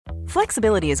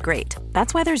Flexibility is great.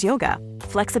 That's why there's yoga.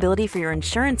 Flexibility for your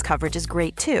insurance coverage is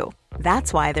great too.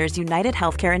 That's why there's United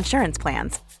Healthcare Insurance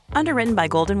Plans. Underwritten by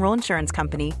Golden Rule Insurance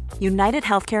Company, United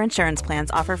Healthcare Insurance Plans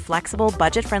offer flexible,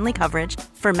 budget-friendly coverage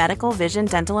for medical, vision,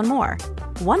 dental, and more.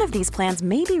 One of these plans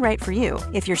may be right for you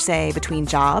if you're, say, between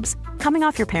jobs, coming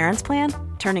off your parents' plan,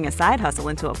 turning a side hustle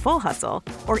into a full hustle,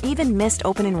 or even missed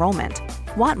open enrollment.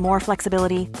 Want more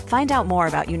flexibility? Find out more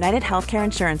about United Healthcare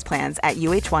Insurance Plans at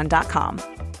uh1.com.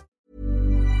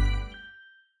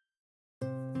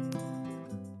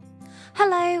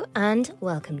 Hello and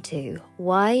welcome to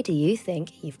Why Do You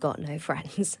Think You've Got No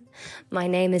Friends? My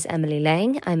name is Emily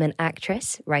Lang. I'm an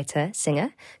actress, writer,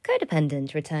 singer,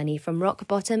 codependent returnee from rock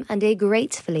bottom and a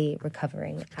gratefully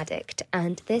recovering addict.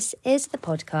 And this is the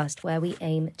podcast where we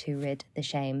aim to rid the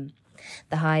shame.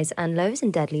 The highs and lows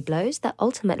and deadly blows that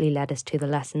ultimately led us to the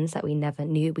lessons that we never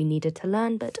knew we needed to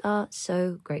learn but are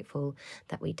so grateful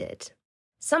that we did.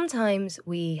 Sometimes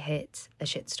we hit a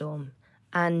shitstorm.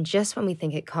 And just when we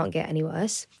think it can't get any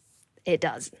worse, it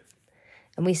does.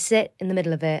 And we sit in the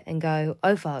middle of it and go,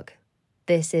 oh fuck,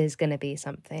 this is going to be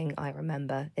something I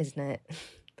remember, isn't it?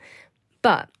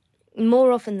 But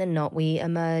more often than not, we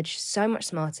emerge so much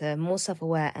smarter, more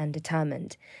self-aware and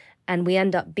determined. And we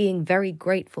end up being very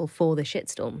grateful for the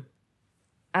shitstorm,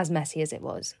 as messy as it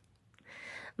was.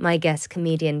 My guest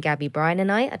comedian Gabby, Bryan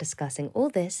and I are discussing all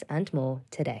this and more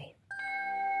today.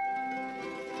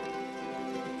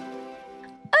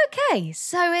 Okay,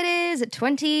 so it is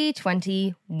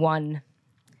 2021.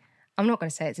 I'm not going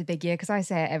to say it's a big year because I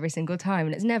say it every single time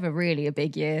and it's never really a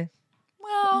big year.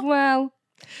 Well,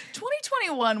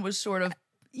 2021 was sort of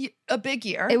a big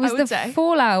year, It was I would the say.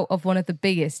 fallout of one of the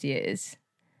biggest years.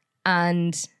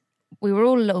 And we were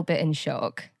all a little bit in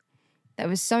shock. There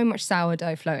was so much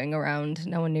sourdough floating around.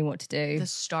 No one knew what to do. The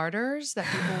starters that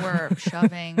people were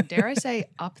shoving, dare I say,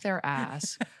 up their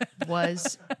ass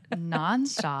was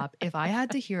nonstop. If I had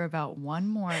to hear about one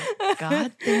more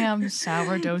goddamn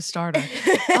sourdough starter,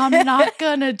 I'm not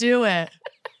gonna do it.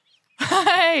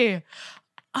 Hey,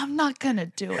 I'm not gonna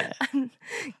do it.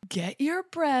 Get your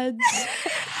breads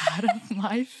out of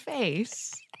my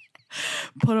face.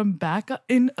 Put them back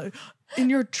in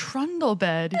your trundle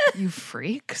bed, you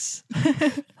freaks.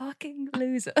 Fucking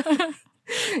loser.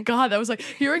 God, that was like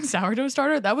hearing sourdough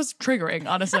starter. That was triggering,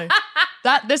 honestly.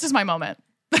 This is my moment.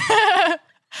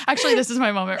 Actually, this is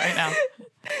my moment right now.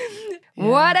 Yeah.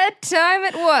 What a time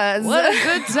it was. What a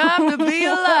good time to be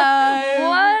alive.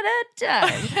 What a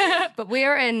time. But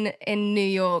we're in New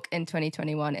York in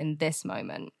 2021 in this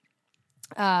moment.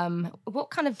 What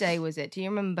kind of day was it? Do you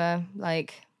remember?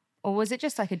 Or was it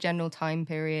just like a general time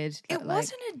period? It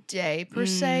wasn't a day per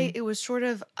se. It was sort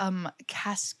of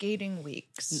cascading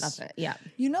weeks. Love it. Yeah.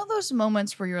 You know those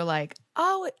moments where you're like,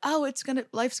 life's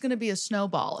gonna be a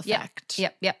snowball effect.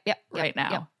 Yep. Right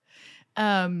now.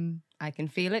 Yep. I can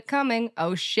feel it coming.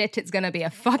 Oh shit, it's gonna be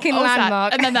a fucking That,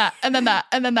 landmark. and then that, and then that,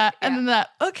 and then that, and then that.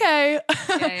 Okay.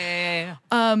 Yeah.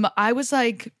 I was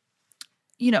like,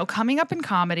 coming up in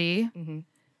comedy. Mm-hmm.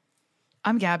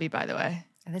 I'm Gabby, by the way.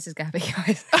 And this is Gabby,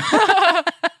 guys.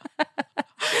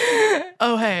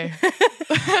 Oh, hey.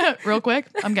 Real quick,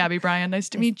 I'm Gabby, Bryan. Nice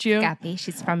to meet you. Gabby,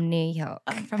 she's from New York.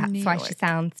 I'm from That's New why York. she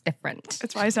sounds different.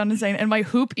 That's why I sound insane. And my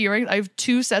hoop earrings, I have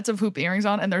 2 sets of hoop earrings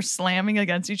on and they're slamming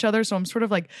against each other. So I'm sort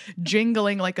of like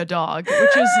jingling like a dog,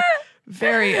 which is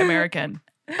very American.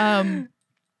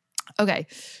 Okay.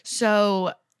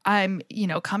 So I'm,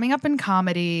 coming up in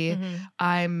comedy. Mm-hmm.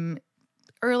 I'm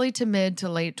early to mid to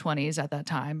late 20s at that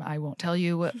time. I won't tell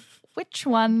you which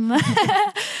one.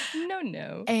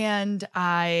 No. And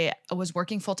I was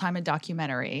working full-time in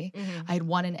documentary. Mm-hmm. I had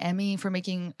won an Emmy for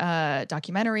making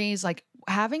documentaries, like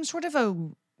having sort of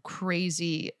a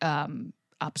crazy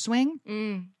upswing.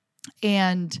 Mm.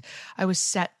 And I was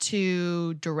set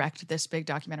to direct this big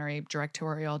documentary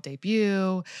directorial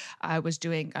debut. I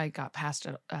got passed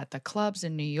at the clubs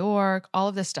in New York, all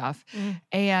of this stuff. Mm.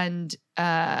 And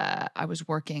I was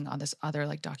working on this other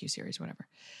like docuseries, whatever.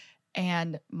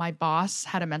 And my boss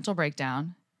had a mental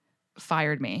breakdown,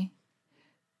 fired me,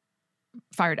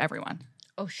 fired everyone.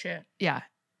 Oh shit. Yeah.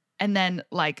 And then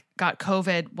like got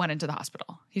COVID, went into the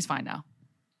hospital. He's fine now.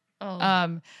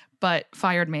 Oh. But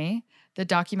fired me. The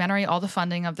documentary, all the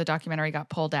funding of the documentary got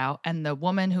pulled out. And the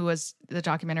woman who the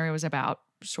documentary was about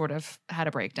sort of had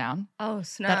a breakdown Oh,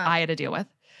 snap. that I had to deal with.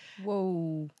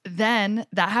 Whoa. Then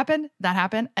that happened.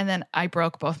 And then I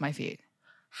broke both my feet.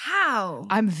 How?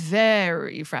 I'm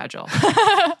very fragile.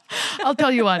 I'll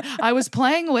tell you what. I was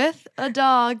playing with a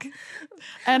dog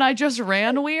and I just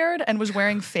ran weird and was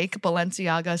wearing fake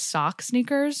Balenciaga sock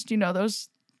sneakers. Do you know those?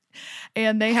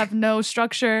 And they have no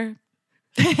structure.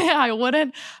 I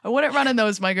wouldn't run in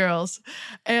those, my girls.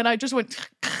 And I just went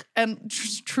and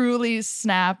truly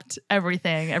snapped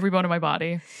everything, every bone in my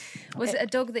body. Was it a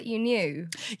dog that you knew?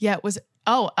 Yeah, it was.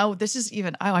 Oh, this is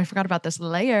even, I forgot about this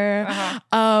layer.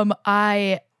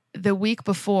 The week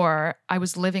before, I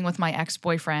was living with my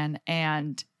ex-boyfriend,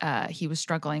 and he was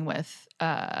struggling with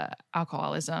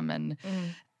alcoholism, and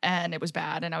it was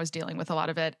bad, and I was dealing with a lot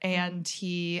of it. And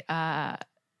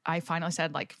I finally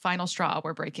said, like, final straw,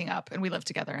 we're breaking up, and we lived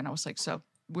together. And I was like, so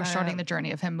we're starting the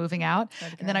journey of him moving out.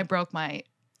 And then I broke my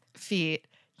feet.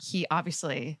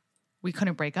 We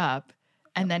couldn't break up.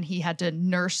 And then he had to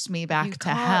nurse me back to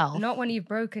health. Not when you've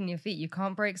broken your feet. You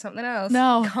can't break something else.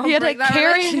 No, you can't he had break to that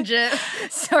carry. Relationship.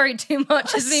 Sorry, too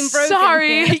much has been broken.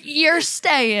 Sorry, here. you're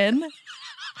staying.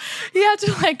 He had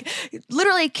to like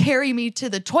literally carry me to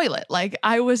the toilet. Like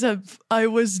I was dead.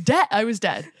 I was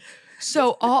dead.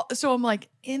 So I'm like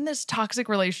in this toxic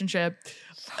relationship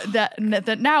that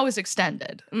now is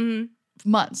extended.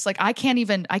 Months. Like I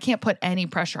can't put any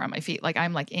pressure on my feet. Like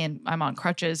I'm on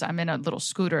crutches. I'm in a little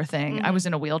scooter thing. I was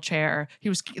in a wheelchair. He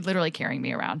was literally carrying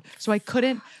me around. So I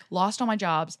lost all my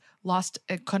jobs,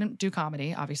 couldn't do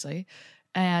comedy, obviously.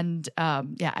 And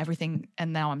everything.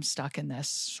 And now I'm stuck in this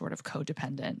sort of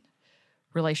codependent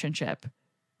relationship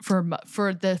for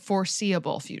the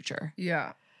foreseeable future.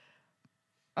 Yeah.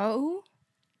 Oh.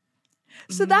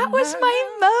 So that was my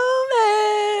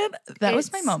moment. That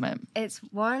was my moment. It's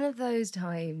one of those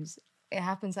times. It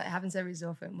happens every so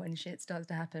often when shit starts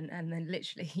to happen, and then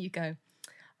literally you go,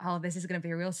 "Oh, this is going to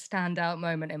be a real standout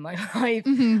moment in my life."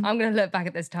 I'm going to look back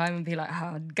at this time and be like,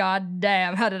 "Oh, god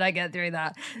damn, how did I get through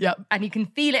that?" Yep. And you can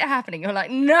feel it happening. You're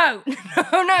like, "No."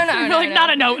 You're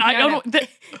like, no. I don't.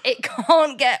 It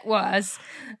can't get worse.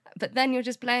 But then you're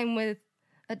just playing with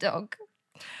a dog.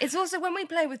 It's also when we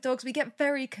play with dogs, we get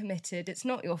very committed. It's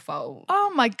not your fault.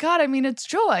 Oh my God. I mean, it's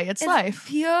joy. It's life.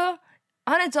 Pure,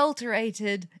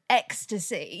 unadulterated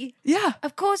ecstasy. Yeah.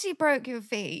 Of course you broke your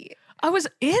feet. I was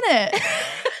in it.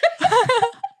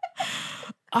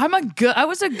 I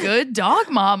was a good dog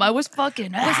mom. I was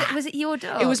fucking. Was it your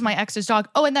dog? It was my ex's dog.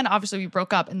 Oh, and then obviously we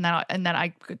broke up, and then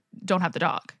I don't have the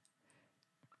dog.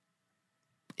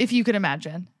 If you could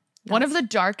imagine. One of the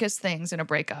darkest things in a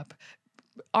breakup.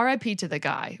 RIP to the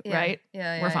guy, right?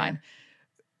 Yeah, we're fine.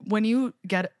 When you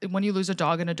lose a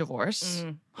dog in a divorce,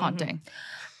 haunting.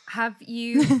 Have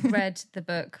you read the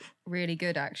book Really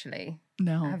Good Actually?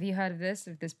 No. Have you heard of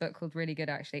this book called Really Good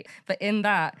Actually? But in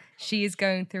that, she is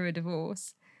going through a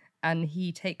divorce, and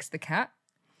he takes the cat,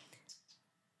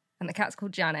 and the cat's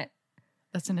called Janet.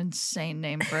 That's an insane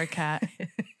name for a cat.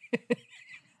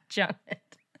 Janet.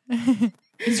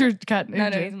 Is your cat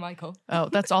named? No, he's Michael. Oh,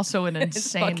 that's also an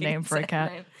insane name for a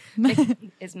cat.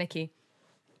 It's Mickey.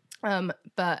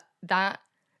 But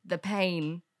the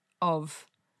pain of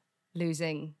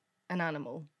losing an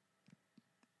animal.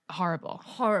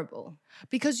 Horrible.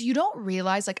 Because you don't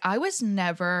realize, like, I was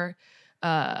never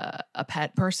a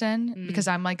pet person because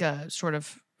I'm like a sort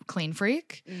of clean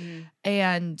freak.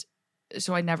 And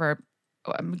so I never...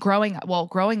 growing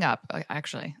up,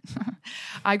 actually,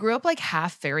 I grew up like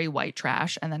half very white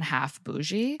trash and then half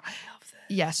bougie. I love this.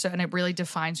 Yes, so, and it really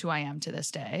defines who I am to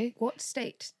this day. What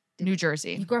state? New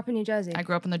Jersey. You grew up in New Jersey? I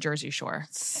grew up on the Jersey Shore.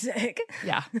 Sick.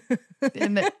 Yeah.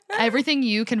 And everything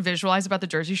you can visualize about the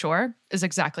Jersey Shore is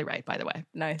exactly right, by the way.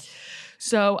 Nice.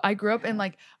 So I grew up in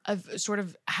like a sort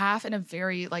of half in a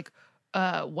very like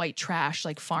white trash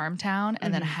like farm town,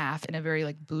 and then half in a very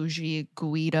like bougie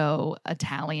Guido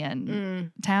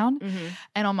Italian town.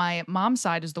 And on my mom's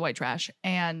side is the white trash,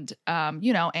 and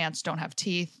ants don't have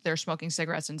teeth, they're smoking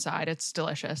cigarettes inside, it's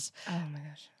delicious. Oh my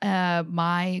gosh.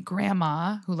 My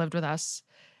grandma who lived with us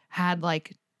had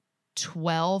like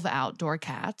 12 outdoor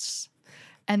cats,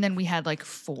 and then we had like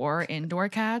 4 indoor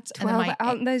cats. 12, and then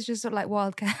aren't those just sort of like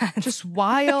wild cats? Just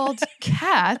wild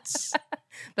cats.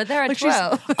 But there are like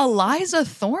 12. She's Eliza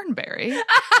Thornberry.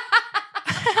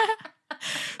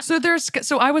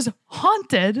 So I was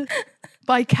haunted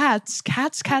by cats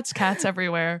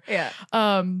everywhere. Yeah.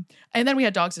 And then we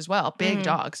had dogs as well, big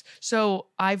dogs. So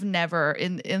I've never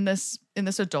in this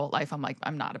adult life, I'm like,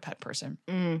 I'm not a pet person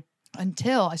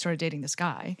until I started dating this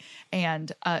guy, and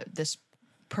this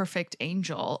perfect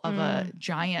angel of a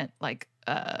giant, like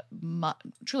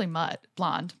truly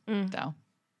blonde though.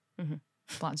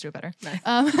 Blondes do it better.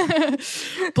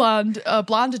 Nice.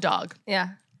 Blonde dog. Yeah.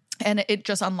 And it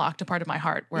just unlocked a part of my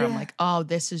heart where I'm like, oh,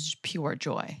 this is pure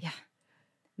joy. Yeah.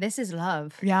 This is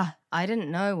love. Yeah. I didn't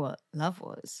know what love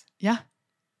was. Yeah.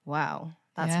 Wow.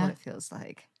 That's what it feels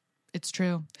like. It's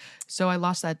true. So I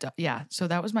lost that. So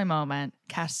that was my moment.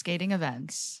 Cascading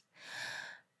events.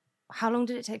 How long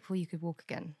did it take before you could walk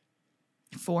again?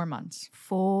 4 months.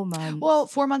 4 months. Well,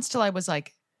 4 months till I was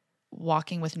like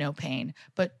walking with no pain,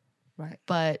 but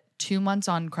right. 2 months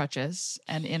on crutches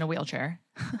and in a wheelchair.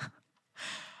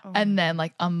 Oh. And then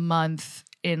like a month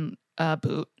in a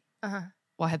boot. Uh-huh.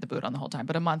 Well, I had the boot on the whole time,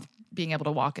 but a month being able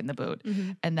to walk in the boot.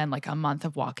 Mm-hmm. And then like a month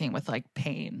of walking with like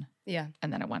pain. Yeah.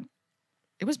 And then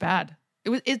it was bad.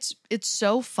 It's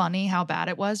so funny how bad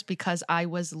it was because I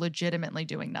was legitimately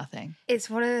doing nothing. It's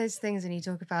one of those things when you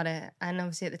talk about it, and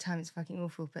obviously at the time it's fucking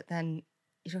awful, but then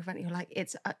you talk about it, you're like,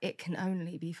 it can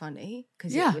only be funny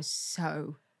because it was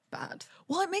so bad.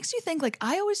 Well, it makes you think, like,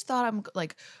 I always thought I'm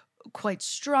like quite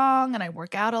strong and I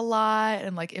work out a lot.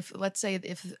 And like, if let's say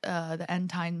if the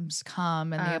end times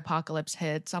come and the apocalypse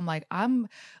hits, I'm like, I'm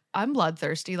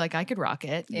bloodthirsty. Like I could rock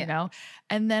it, you know?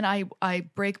 And then I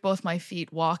break both my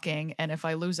feet walking. And if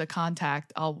I lose a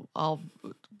contact, I'll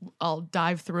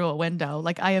dive through a window.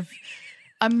 Like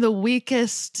I'm the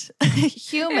weakest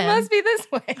human. It must be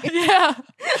this way. Yeah.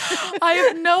 I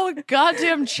have no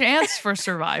goddamn chance for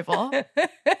survival.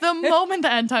 The moment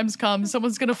the end times come,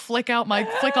 someone's going to flick off my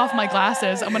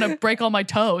glasses. I'm going to break all my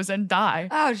toes and die.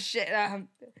 Oh, shit.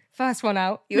 First one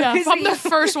out. Yeah, I'm the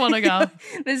first one to go.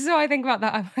 This is how I think about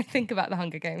that. I think about the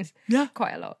Hunger Games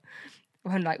quite a lot.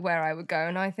 When like where I would go.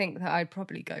 And I think that I'd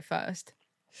probably go first.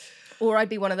 Or I'd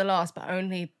be one of the last, but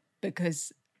only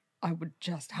because I would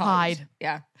just hide.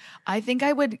 Yeah. I think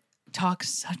I would talk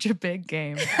such a big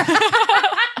game.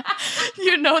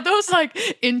 You know those like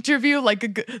interview,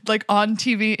 like on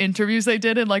TV interviews they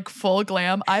did in like full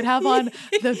glam? I'd have on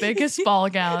the biggest ball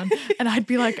gown and I'd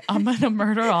be like, I'm going to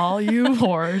murder all you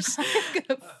whores.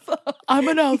 I'm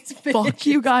going to fuck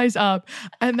you guys up.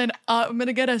 And then I'm going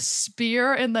to get a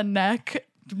spear in the neck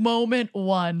moment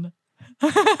 1.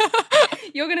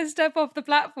 You're going to step off the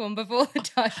platform before the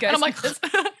time goes. And I'm like,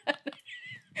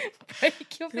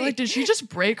 break your feet. like, did she just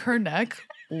break her neck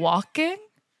walking?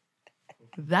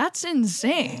 That's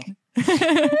insane.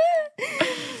 Fan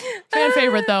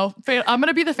favorite though. I'm going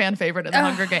to be the fan favorite in the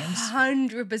Hunger Games.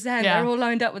 100%. Yeah. They're all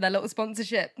lined up with their little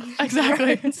sponsorship.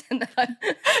 Exactly. And like,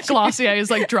 Glossier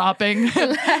is like dropping.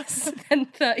 less than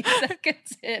 30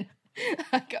 seconds in.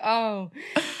 Like, oh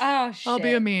shit. I'll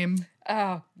be a meme.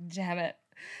 Oh, damn it.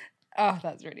 Oh,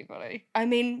 that's really funny. I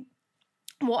mean,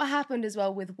 what happened as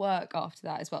well with work after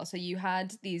that as well? So you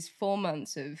had these 4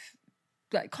 months of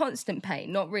like constant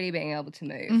pain, not really being able to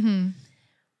move. Mm-hmm.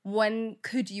 When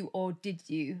could you or did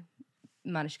you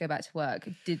manage to go back to work?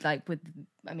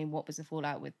 What was the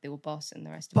fallout with your boss and the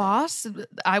rest of Boss,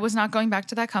 I was not going back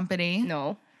to that company.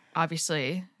 No.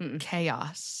 Obviously,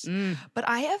 chaos. But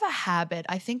I have a habit,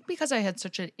 I think because I had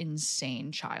such an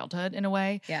insane childhood in a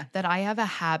way, that I have a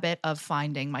habit of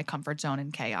finding my comfort zone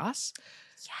in chaos.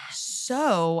 Yes.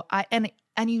 So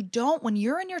and you don't, when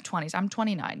you're in your 20s, I'm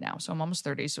 29 now, so I'm almost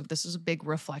 30. So this is a big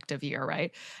reflective year,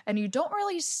 right? And you don't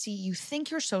really you think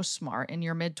you're so smart in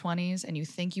your mid 20s and you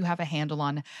think you have a handle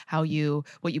on what you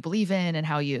believe in and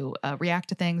how you react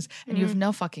to things. And you have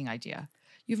no fucking idea.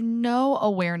 You have no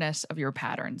awareness of your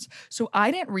patterns. So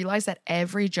I didn't realize that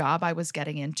every job I was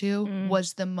getting into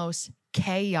was the most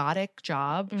chaotic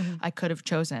job I could have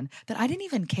chosen that I didn't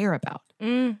even care about.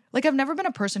 Like I've never been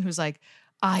a person who's like,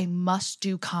 I must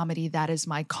do comedy. That is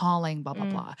my calling, blah, blah,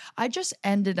 blah. I just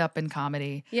ended up in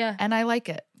comedy. Yeah. And I like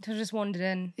it. So just wandered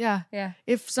in. Yeah. Yeah.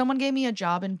 If someone gave me a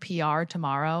job in PR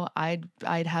tomorrow, I'd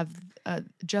have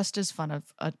just as fun of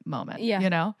a moment. Yeah.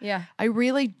 You know? Yeah. I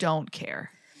really don't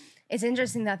care. It's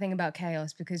interesting, that thing about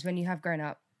chaos, because when you have grown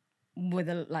up with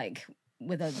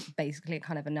a basically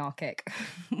kind of anarchic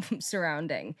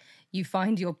surrounding, you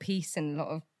find your peace in a lot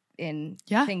of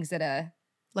things that are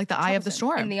like the eye of the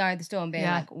storm. In the eye of the storm, being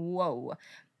like, whoa.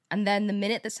 And then the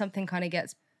minute that something kind of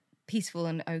gets peaceful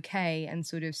and okay and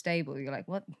sort of stable, you're like,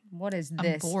 what is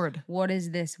this? I'm bored. What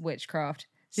is this witchcraft?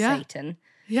 Satan.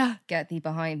 Yeah. Get thee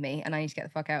behind me, and I need to get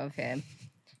the fuck out of here.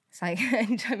 It's like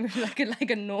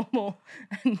like a normal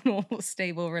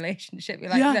stable relationship.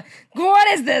 You're like, what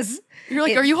is this? You're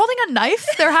like, are you holding a knife?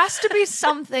 There has to be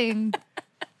something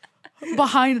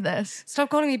behind this. Stop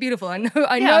calling me beautiful. I know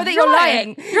that you're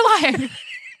lying. You're lying.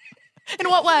 In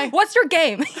what way? What's your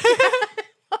game?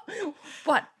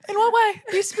 What? In what way?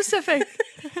 Be specific.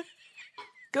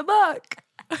 Good luck.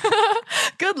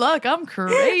 Good luck. I'm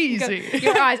crazy.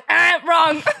 Your eyes.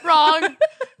 Wrong. Wrong.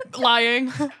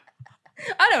 Lying.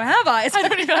 I don't have eyes. I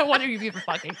don't even know what you're even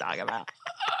fucking talking about.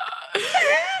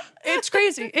 It's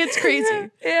crazy. It's crazy.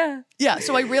 Yeah. Yeah.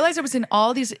 So I realized I was in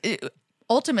all these...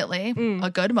 Ultimately, a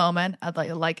good moment.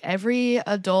 Like every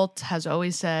adult has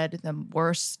always said, the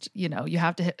worst, you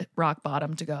have to hit rock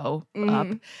bottom to go up.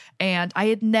 And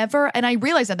I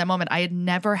realized at that moment, I had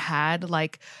never had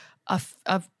like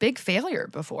a big failure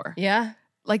before. Yeah.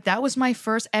 Like that was my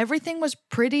first, everything was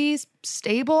pretty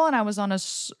stable and I was on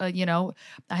I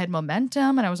had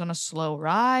momentum and I was on a slow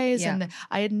rise. Yeah. And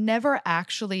I had never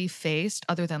actually faced,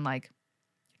 other than like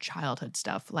childhood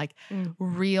stuff, like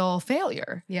real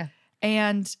failure. Yeah.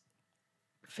 And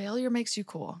failure makes you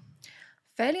cool.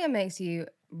 Failure makes you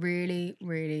really,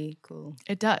 really cool.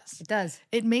 It does. It does.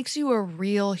 It makes you a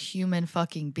real human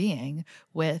fucking being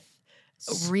with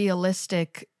a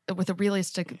realistic,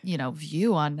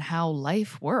 view on how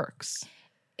life works.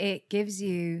 It gives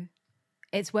you,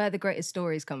 it's where the greatest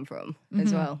stories come from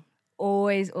as well.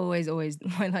 Always, always, always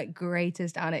my like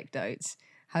greatest anecdotes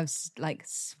have like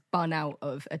spun out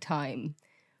of a time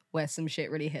where some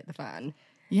shit really hit the fan.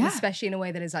 Yeah. Especially in a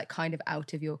way that is like kind of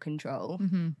out of your control.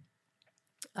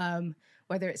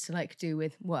 Whether it's to like do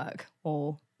with work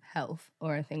or health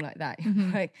or anything like that.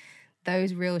 Like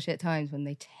those real shit times when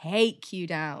they take you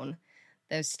down,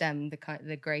 those stem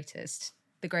the greatest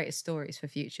stories for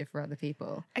future for other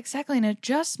people. Exactly. And it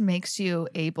just makes you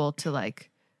able to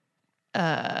like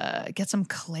get some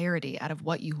clarity out of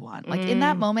what you want. Like in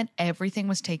that moment, everything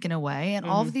was taken away and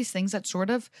all of these things that sort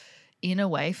of in a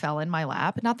way fell in my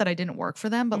lap. Not that I didn't work for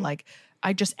them, but like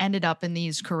I just ended up in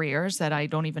these careers that I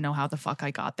don't even know how the fuck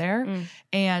I got there.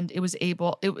 And it was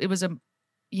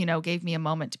gave me a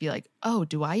moment to be like, oh,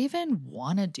 do I even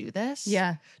want to do this?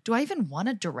 Yeah. Do I even want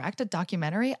to direct a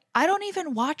documentary? I don't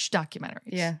even watch documentaries.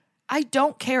 Yeah. I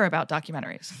don't care about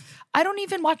documentaries. I don't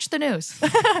even watch the news.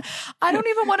 I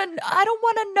don't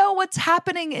want to know what's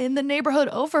happening in the neighborhood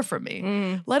over from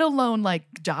me, let alone like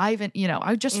dive in,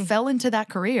 I just fell into that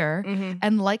career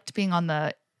and liked being on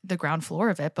the ground floor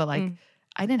of it. But like,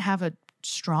 I didn't have a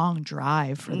strong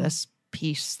drive for this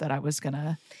piece that I was going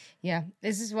to. Yeah,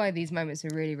 this is why these moments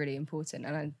are really, really important.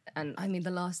 And I mean,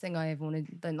 the last thing I ever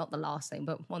want to, not the last thing,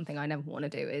 but one thing I never want to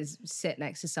do is sit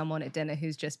next to someone at dinner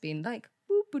who's just been like,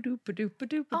 oh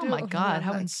my God,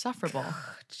 how insufferable.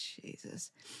 Oh,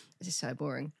 Jesus. This is so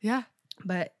boring. Yeah.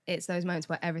 But it's those moments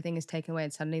where everything is taken away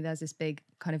and suddenly there's this big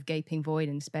kind of gaping void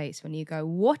in space when you go,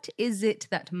 what is it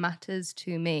that matters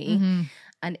to me?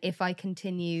 And if I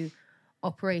continue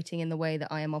operating in the way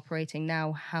that I am operating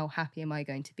now, how happy am I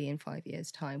going to be in 5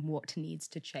 years' time? What needs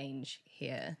to change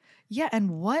here? Yeah,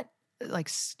 and what, like,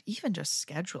 even just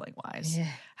scheduling wise,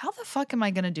 how the fuck am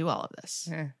I going to do all of this?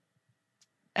 Yeah.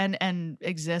 And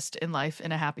exist in life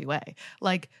in a happy way?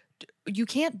 Like, you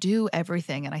can't do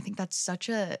everything, and I think that's such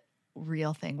a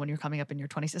real thing when you're coming up in your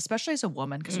 20s, especially as a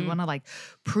woman, because you want to like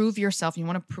prove yourself. You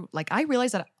want to prove, like, I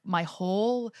realized that my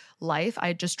whole life I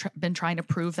had just been trying to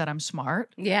prove that I'm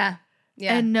smart. Yeah.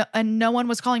 Yeah. And no one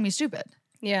was calling me stupid.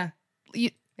 Yeah.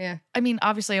 Yeah. I mean,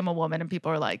 obviously I'm a woman and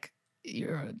people are like,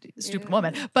 you're a stupid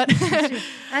woman, but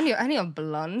and you're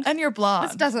blonde. And you're blonde.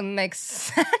 This doesn't make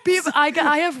sense.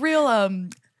 I have real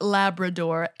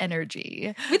Labrador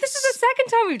energy. This is the second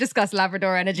time we've discussed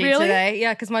Labrador energy today.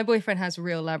 Yeah, because my boyfriend has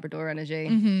real Labrador energy.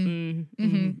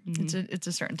 It's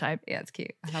a certain type. Yeah, it's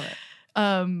cute. I love it.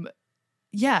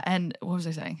 Yeah, and what was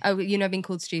I saying? Oh, being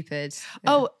called stupid.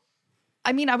 Yeah. Oh,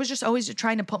 I mean, I was just always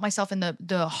trying to put myself in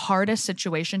the hardest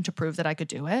situation to prove that I could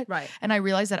do it. Right. And I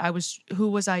realized that who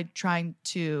was I trying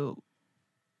to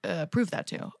prove that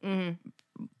to?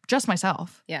 Just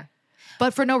myself. Yeah.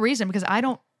 But for no reason, because I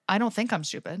don't think I'm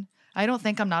stupid. I don't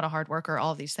think I'm not a hard worker,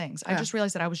 all of these things. I just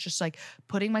realized that I was just like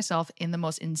putting myself in the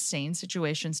most insane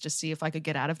situations to see if I could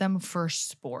get out of them for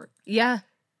sport. Yeah.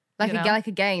 Like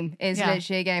a game is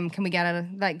literally a game. Can we get out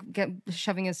of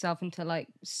shoving yourself into like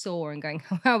sore and going,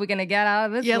 how are we going to get out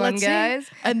of this one, guys?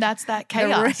 See. And that's that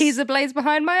chaos. The razor blades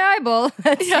behind my eyeball.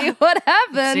 Let's see what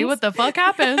happens. See what the fuck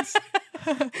happens.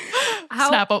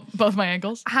 Snap both my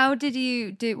ankles. How did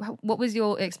you do? What was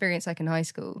your experience like in high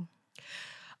school?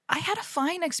 I had a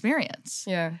fine experience.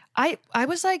 Yeah. I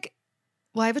was like,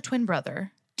 well, I have a twin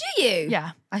brother. Do you?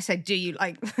 Yeah. I said, do you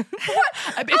like what?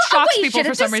 It shocks people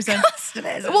for some reason.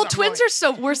 Well, twins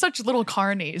we're such little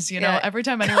carnies, Every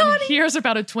time anyone hears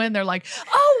about a twin, they're like,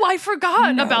 oh, I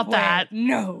forgot about that.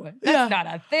 No, that's not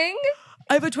a thing.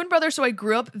 I have a twin brother, so I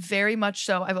grew up very much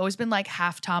so. I've always been like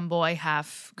half tomboy,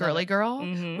 half girly girl,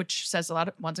 which says a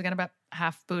lot, once again, about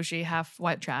half bougie, half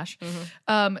white trash.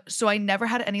 So I never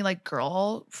had any like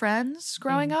girl friends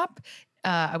growing up.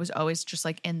 I was always just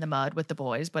like in the mud with the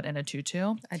boys, but in a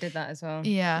tutu. I did that as well.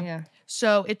 Yeah.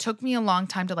 So it took me a long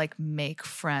time to like make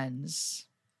friends.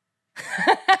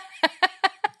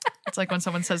 It's like when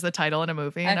someone says the title in a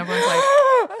movie and everyone's like,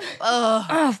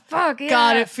 oh fuck yeah.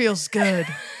 God, it feels good.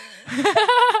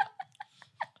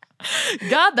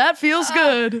 God, that feels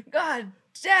good. God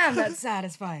damn, that's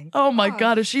satisfying. Oh my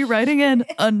God, is she writing in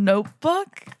a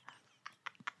notebook?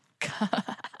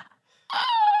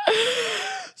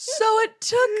 So it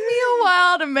took me a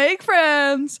while to make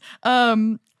friends.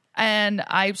 And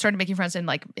I started making friends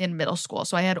in middle school.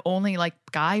 So I had only like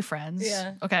guy friends.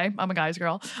 Yeah. Okay. I'm a guy's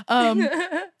girl. I'm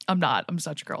not. I'm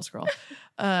such a girl's girl.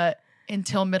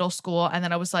 Until middle school. And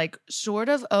then I was like sort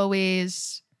of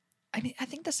always, I mean, I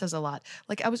think this says a lot.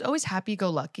 Like I was always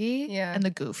happy-go-lucky and the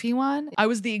goofy one. I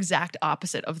was the exact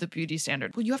opposite of the beauty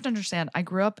standard. Well, you have to understand, I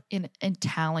grew up in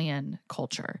Italian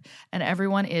culture and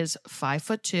everyone is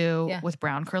 5'2" with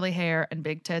brown curly hair and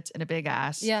big tits and a big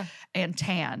ass and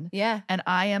tan. Yeah. And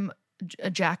I am a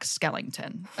Jack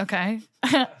Skellington. Okay.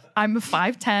 I'm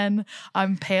 5'10".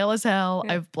 I'm pale as hell.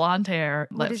 I have blonde hair.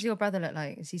 What does your brother look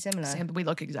like? Is he similar? Same, we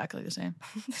look exactly the same.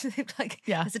 Like,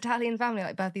 yeah. This Italian family,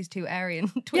 like both these two Aryan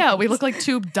twins. Yeah, we look like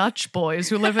two Dutch boys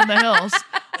who live in the hills.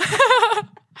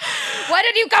 Where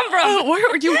did you come from?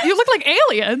 You look like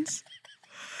aliens.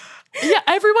 Yeah,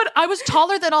 everyone. I was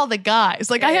taller than all the guys.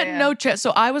 Like I had no chance.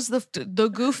 So I was the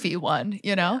goofy one,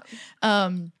 you know.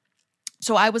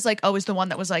 So I was like always the one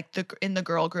that was like in the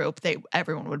girl group.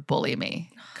 Everyone would bully me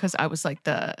because I was like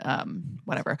the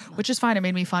whatever, which is fine. It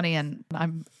made me funny, and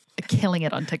I'm killing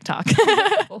it on TikTok.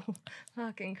 Oh,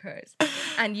 fucking Chris.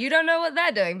 And you don't know what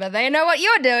they're doing, but they know what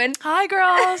you're doing. Hi,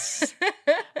 girls.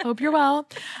 Hope you're well.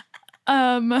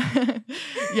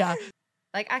 Yeah.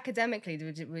 Like academically,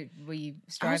 were you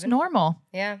striving? I was normal.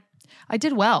 Yeah. I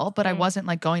did well, but I wasn't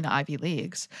like going to Ivy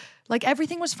Leagues. Like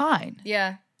everything was fine.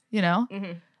 Yeah. You know?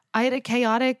 Mm-hmm. I had a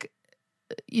chaotic,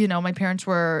 my parents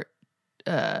were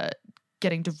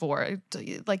getting divorced,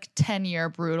 like 10-year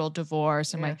brutal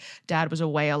divorce. And my dad was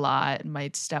away a lot. And my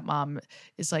stepmom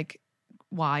is like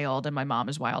wild and my mom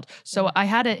is wild. So I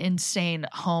had an insane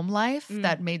home life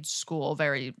that made school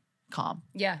very calm.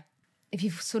 Yeah. If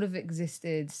you've sort of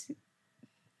existed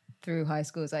through high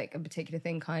school as like a particular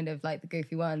thing, kind of like the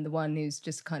goofy one, the one who's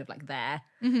just kind of like there.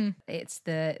 Mm-hmm. It's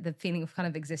the feeling of kind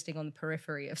of existing on the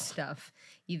periphery of stuff.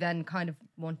 You then kind of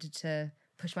wanted to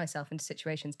push myself into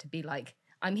situations to be like,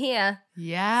 I'm here.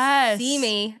 Yes. See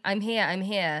me. I'm here. I'm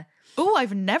here. Oh,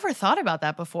 I've never thought about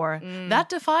that before. That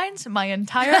defines my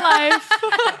entire life.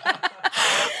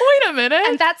 Wait a minute.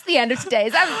 And that's the end of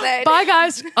today's episode. Bye,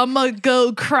 guys. I'm going to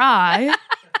go cry.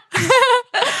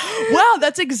 Wow,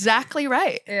 that's exactly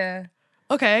right. Yeah.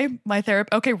 Okay,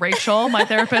 Rachel, my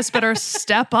therapist better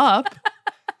step up.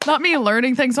 Not me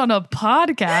learning things on a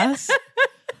podcast.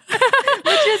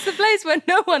 Which is the place where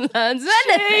no one learns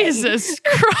anything. Jesus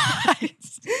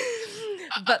Christ.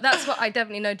 But that's what I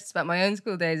definitely noticed about my own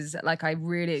school days is that, like, I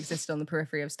really existed on the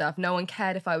periphery of stuff. No one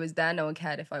cared if I was there. No one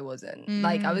cared if I wasn't.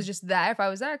 Like, I was just there. If I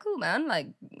was there, cool, man. Like,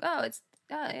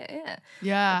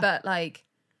 yeah. But, like,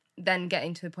 then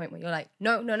getting to the point where you're like,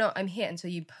 no, I'm here. And so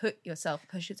you push yourself.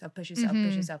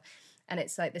 And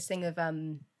it's like this thing of, I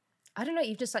don't know,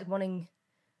 you're just like wanting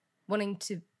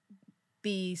to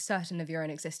be certain of your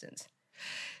own existence.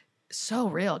 So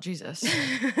real, Jesus.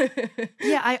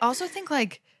 Yeah, I also think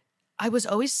like I was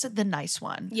always the nice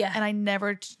one. Yeah. And I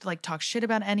never like talk shit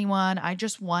about anyone. I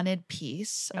just wanted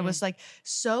peace. I was like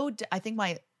I think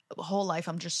my whole life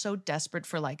I'm just so desperate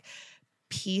for like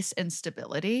peace and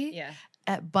stability. Yeah.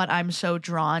 But I'm so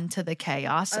drawn to the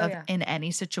chaos in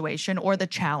any situation or the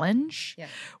challenge. Yeah.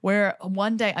 Where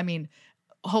one day, I mean,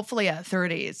 hopefully at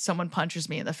 30, someone punches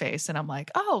me in the face and I'm like,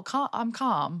 oh, I'm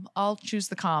calm. I'll choose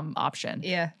the calm option.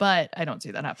 Yeah. But I don't see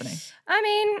that happening. I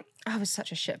mean, I was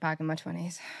such a shitbag in my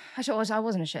 20s. I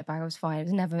wasn't a shitbag. I was fine. It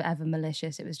was never ever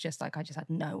malicious. It was just like I just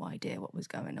had no idea what was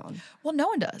going on. Well, no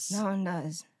one does. No one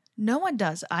does. No one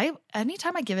does.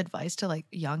 Anytime I give advice to like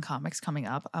young comics coming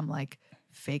up, I'm like,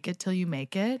 fake it till you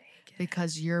make it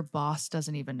because your boss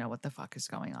doesn't even know what the fuck is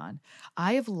going on.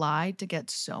 I have lied to get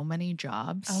so many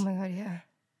jobs. Oh my God, yeah.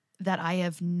 That I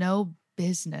have no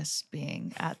business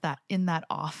being in that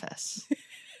office.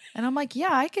 And I'm like,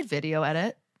 yeah, I could video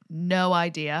edit. No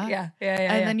idea. Yeah.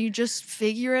 And then you just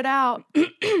figure it out.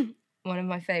 One of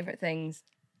my favorite things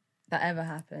that ever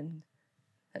happened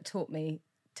that taught me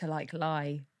to like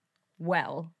lie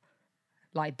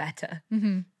better,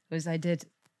 was I did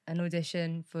an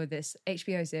audition for this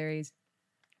HBO series,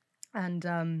 and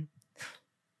the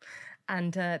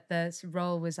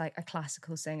role was like a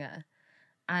classical singer,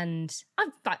 and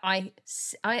I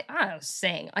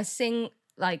sing. If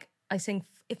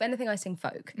anything, I sing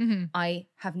folk. I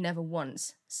have never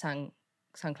once sung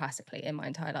classically in my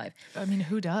entire life. I mean,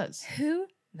 who does? Who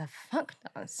the fuck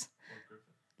does?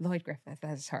 Lloyd Griffith,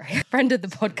 sorry. Friend of the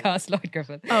podcast, Lloyd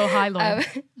Griffith. Oh, hi,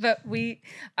 Lloyd. But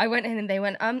I went in and they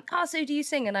went, so do you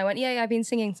sing? And I went, yeah, I've been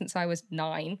singing since I was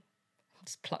 9.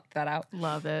 Just plucked that out.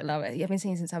 Love it. Yeah, I've been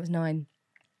singing since I was 9.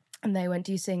 And they went,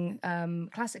 do you sing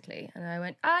classically? And I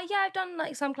went, yeah, I've done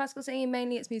like some classical singing.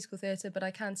 Mainly it's musical theatre, but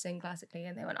I can sing classically.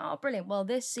 And they went, oh, brilliant. Well,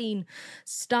 this scene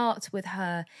starts with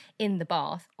her in the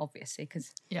bath, obviously,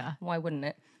 because why wouldn't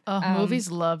it?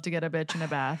 Movies love to get a bitch in a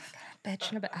bath.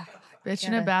 Bitch in a bath. Bitch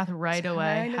in a bath right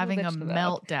away, having a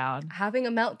meltdown. Having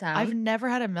a meltdown. I've never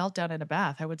had a meltdown in a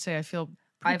bath. I would say I feel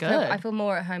pretty good. I feel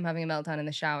more at home having a meltdown in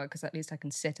the shower because at least I can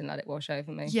sit and let it wash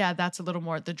over me. Yeah, that's a little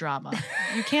more the drama.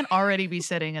 You can't already be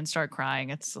sitting and start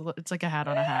crying. It's like a hat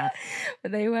on a hat.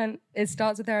 But they went. It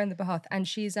starts with her in the bath, and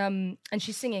she's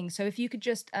singing. So if you could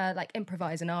just like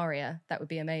improvise an aria, that would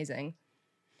be amazing.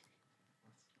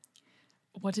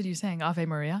 What did you sing? Ave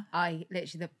Maria? I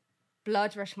literally, the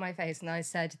blood rushed my face, and I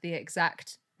said the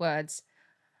exact words.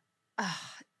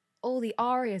 All the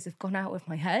arias have gone out of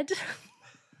my head.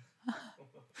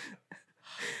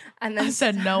 And then I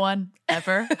said, no one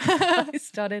ever. I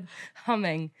started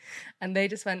humming, and they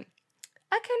just went,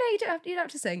 okay, no, you don't have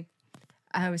to sing.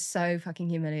 I was so fucking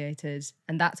humiliated,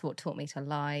 and that's what taught me to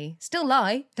lie. Still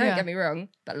lie, don't get me wrong,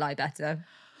 but lie better.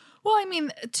 Well, I mean,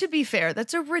 to be fair,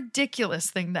 that's a ridiculous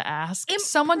thing to ask.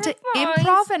 Someone to Improvise.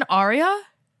 improv an aria?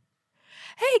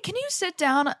 Hey, can you sit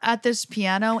down at this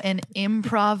piano and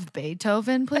improv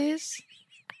Beethoven, please?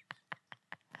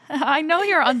 I know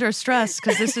you're under stress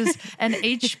because this is an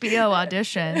HBO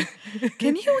audition.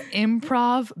 Can you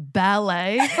improv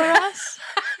ballet for us?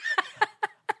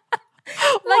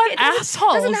 What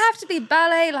assholes? It doesn't have to be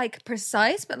ballet like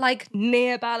precise, but like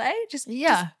near ballet. Just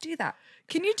do that.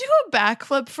 Can you do a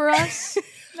backflip for us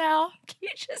now? Can you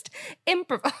just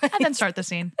improvise? And then start the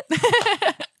scene.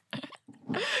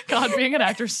 God, being an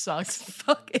actor sucks.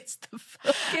 It's the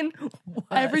fucking worst.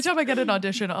 Every time I get an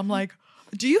audition, I'm like,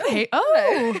 do you hate?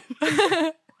 Oh,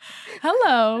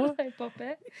 hello. Hi,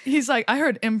 Puppet. He's like, I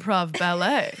heard improv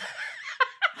ballet.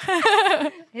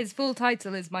 His full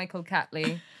title is Michael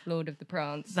Catley, Lord of the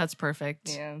Prance. That's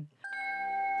perfect. Yeah.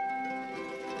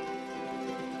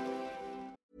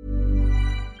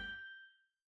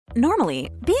 Normally,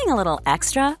 being a little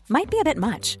extra might be a bit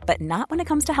much, but not when it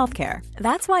comes to healthcare.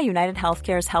 That's why United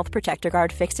Healthcare's Health Protector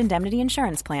Guard fixed indemnity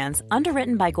insurance plans,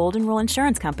 underwritten by Golden Rule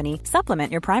Insurance Company, supplement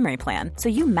your primary plan so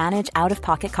you manage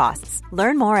out-of-pocket costs.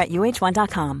 Learn more at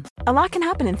uh1.com. A lot can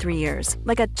happen in 3 years,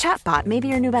 like a chatbot may be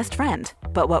your new best friend.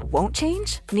 But what won't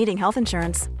change? Needing health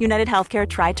insurance. United Healthcare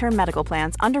Tri-Term Medical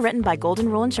Plans, underwritten by Golden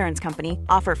Rule Insurance Company,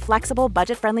 offer flexible,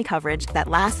 budget-friendly coverage that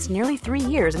lasts nearly 3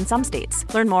 years in some states.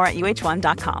 Learn more at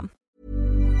uh1.com.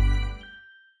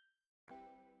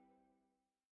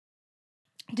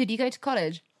 Did you go to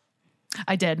college?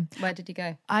 I did. Where did you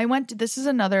go? I went. This is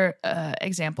another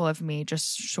example of me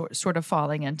just sort of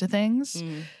falling into things.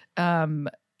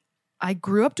 I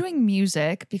grew up doing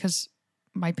music because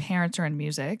my parents are in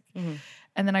music. Mm-hmm.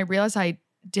 And then I realized I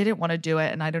didn't want to do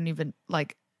it. And I don't even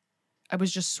I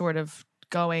was just sort of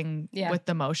going with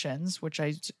the motions, which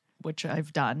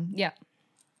I've done. Yeah.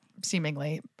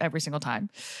 Seemingly every single time.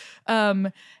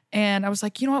 And I was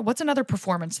like, you know what? What's another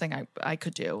performance thing I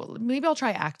could do? Maybe I'll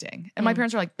try acting. And my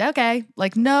parents were like, okay.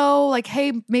 Like, no, like,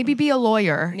 hey, maybe be a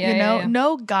lawyer,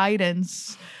 no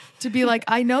guidance to be like,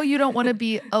 I know you don't want to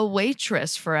be a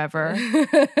waitress forever.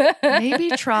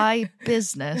 Maybe try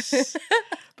business.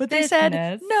 But they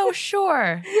said, no,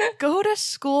 sure. Go to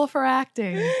school for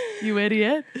acting, you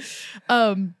idiot.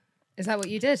 Is that what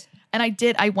you did? And I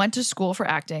did. I went to school for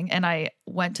acting and I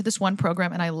went to this one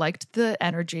program and I liked the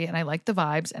energy and I liked the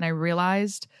vibes. And I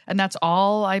realized, and that's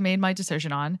all I made my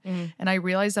decision on. Mm. And I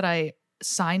realized that I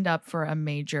signed up for a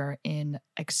major in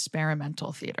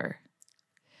experimental theater.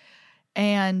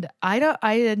 And I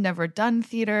had never done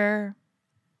theater.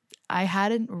 I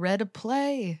hadn't read a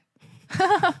play.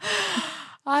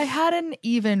 I hadn't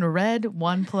even read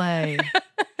one play.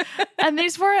 And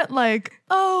these weren't like,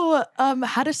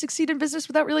 how to succeed in business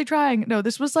without really trying. No,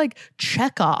 this was like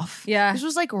Chekhov. Yeah. This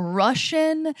was like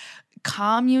Russian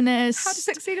communist. How to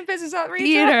succeed in business without really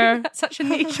theater. Trying. That's such a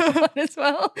niche one as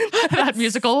well. That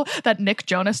musical that Nick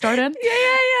Jonas starred in.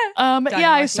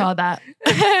 Yeah. I saw that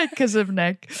because of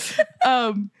Nick.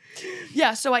 So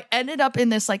I ended up in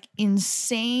this like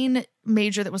insane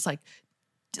major that was like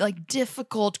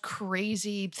difficult,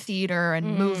 crazy theater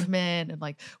and movement. And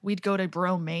like, we'd go to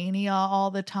Romania all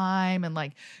the time and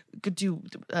like could do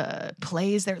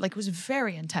plays there. Like, it was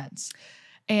very intense.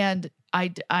 And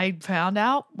I found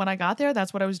out when I got there,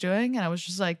 that's what I was doing. And I was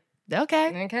just like,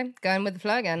 okay, going with the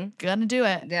flow again. Gonna do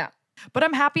it. Yeah. But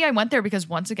I'm happy I went there because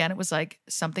once again, it was like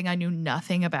something I knew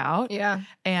nothing about. Yeah.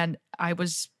 And I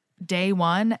was day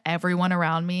one, everyone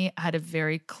around me had a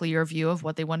very clear view of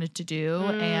what they wanted to do,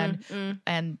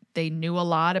 and they knew a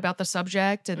lot about the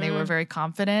subject, and they were very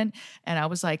confident. And I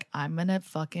was like, I'm gonna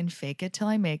fucking fake it till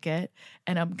I make it,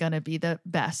 and I'm gonna be the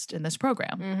best in this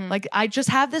program. Like, I just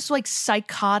have this like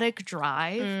psychotic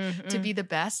drive to be the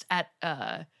best at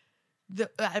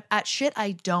at shit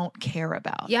I don't care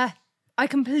about. Yeah, I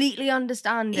completely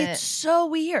understand it. It's so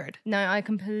weird. No, I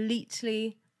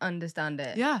completely understand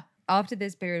it. Yeah. After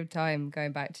this period of time,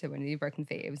 going back to when you broken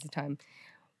feet, it was the time.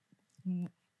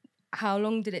 How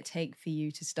long did it take for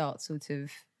you to start sort of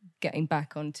getting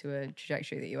back onto a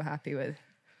trajectory that you were happy with,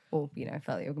 or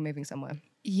felt like you were moving somewhere?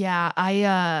 Yeah,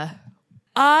 I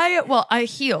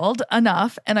healed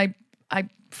enough, and I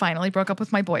finally broke up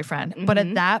with my boyfriend. But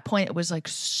at that point, it was like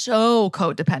so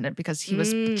codependent because he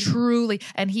was truly,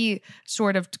 and he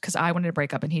sort of, because I wanted to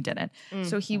break up and he didn't.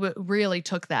 So he really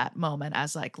took that moment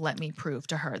as like, let me prove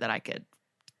to her that I could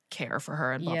care for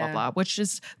her and blah, blah, blah,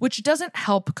 which doesn't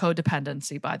help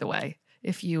codependency, by the way,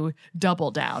 if you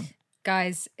double down.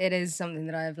 Guys, it is something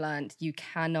that I've learned. You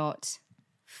cannot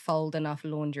fold enough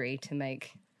laundry to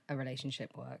make a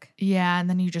relationship work. Yeah, and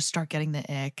then you just start getting the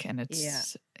ick, and it's Yeah.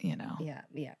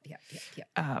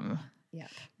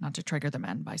 Not to trigger the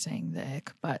men by saying the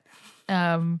ick, but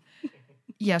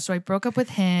yeah. So I broke up with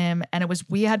him, and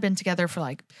we had been together for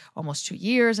like almost 2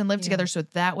 years and lived together. So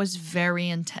that was very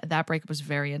intense. That breakup was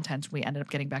very intense. We ended up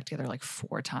getting back together like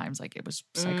 4 times. Like, it was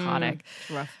psychotic.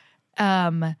 Rough.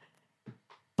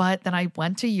 But then I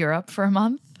went to Europe for a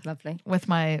month. Lovely. With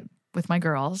my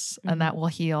girls, and that will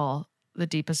heal the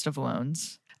deepest of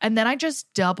wounds. And then I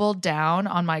just doubled down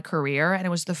on my career, and it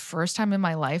was the first time in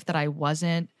my life that I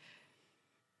wasn't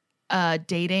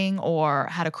dating or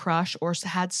had a crush or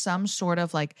had some sort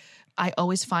of like, I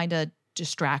always find a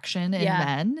distraction in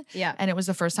men. Yeah. And it was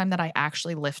the first time that I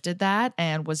actually lifted that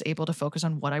and was able to focus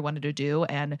on what I wanted to do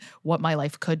and what my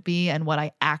life could be and what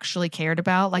I actually cared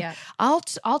about. Like, I'll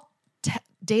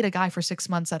date a guy for 6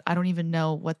 months that I don't even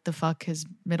know what the fuck his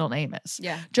middle name is.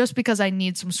 Yeah. Just because I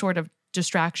need some sort of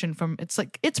distraction from,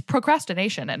 it's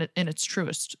procrastination in its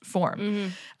truest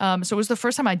form. So it was the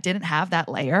first time I didn't have that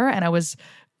layer, and I was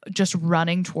just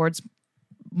running towards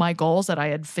my goals that I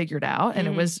had figured out. And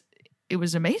it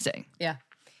was amazing. Yeah.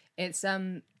 It's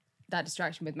that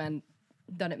distraction with men,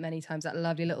 done it many times, that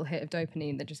lovely little hit of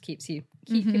dopamine that just keep you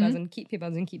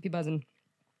buzzing.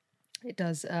 It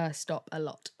does stop a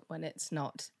lot when it's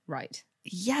not right.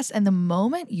 Yes. And the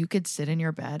moment you could sit in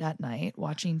your bed at night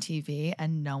watching TV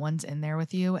and no one's in there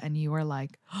with you, and you are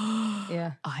like,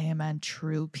 I am in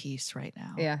true peace right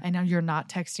now. Yeah. And now you're not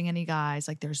texting any guys.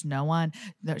 Like, there's no one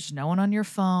on your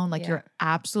phone. Like, you're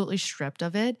absolutely stripped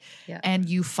of it. Yeah. And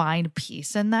you find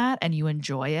peace in that and you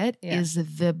enjoy it is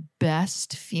the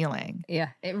best feeling. Yeah.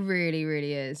 It really,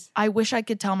 really is. I wish I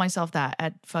could tell myself that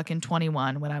at fucking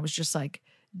 21 when I was just like,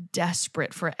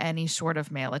 desperate for any sort of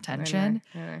male attention.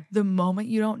 I know. The moment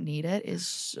you don't need it is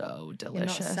so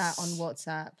delicious. You're not sat on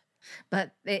WhatsApp.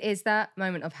 But it is that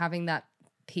moment of having that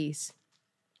peace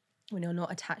when you're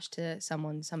not attached to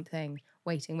someone, something,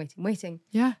 waiting,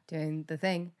 Yeah. doing the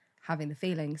thing, having the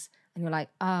feelings, and you're like,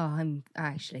 oh, I'm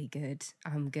actually good.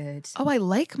 I'm good. Oh, I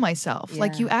like myself.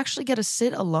 Like, you actually get to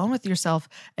sit alone with yourself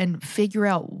and figure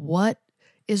out what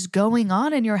is going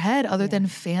on in your head other than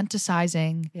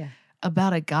fantasizing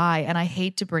about a guy. And I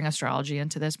hate to bring astrology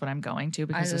into this, but I'm going to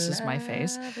because this is my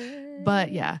face.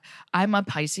 But yeah, I'm a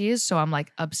Pisces, so I'm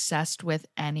like obsessed with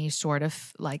any sort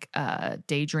of like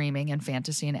daydreaming and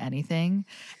fantasy and anything.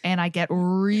 And I get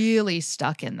really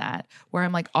stuck in that where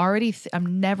I'm like already,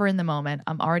 I'm never in the moment.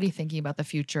 I'm already thinking about the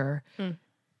future,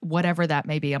 whatever that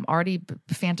may be. I'm already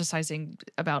fantasizing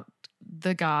about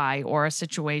the guy or a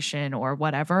situation or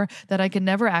whatever that I could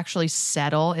never actually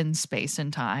settle in space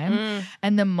and time.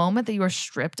 And the moment that you are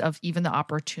stripped of even the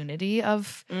opportunity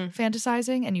of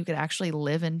fantasizing and you could actually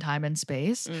live in time and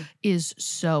space is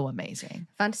so amazing.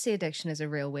 Fantasy addiction is a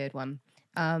real weird one.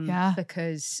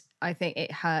 Because I think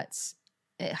it hurts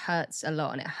a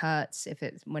lot, and it hurts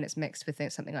when it's mixed with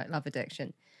something like love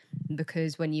addiction,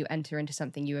 because when you enter into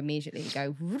something you immediately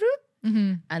go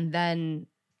and then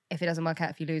if it doesn't work out,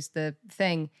 if you lose the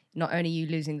thing, not only are you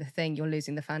losing the thing, you're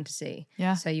losing the fantasy.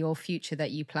 Yeah. So your future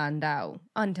that you planned out,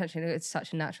 unintentionally, it's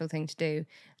such a natural thing to do.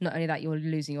 Not only that, you're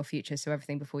losing your future, so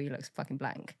everything before you looks fucking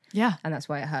blank. Yeah. And that's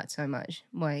why it hurts so much,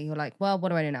 where you're like, well, what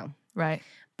do I do now? Right.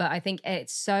 But I think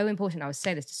it's so important, I would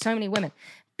say this to so many women,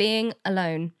 being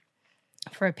alone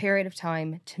for a period of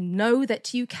time to know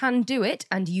that you can do it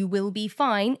and you will be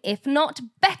fine, if not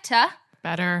better.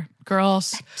 Better.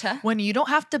 Girls, Better. When you don't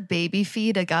have to baby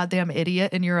feed a goddamn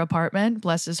idiot in your apartment,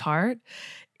 bless his heart,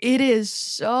 it is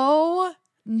so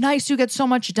nice, you get so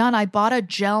much done. I bought a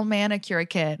gel manicure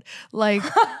kit. Like,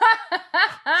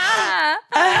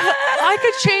 I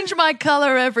could change my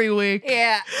color every week.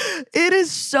 Yeah. It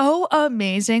is so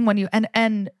amazing when you,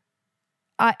 and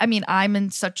I mean, I'm in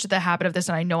such the habit of this,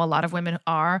 and I know a lot of women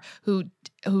are who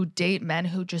date men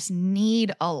who just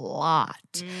need a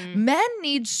lot. Men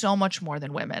need so much more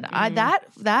than women.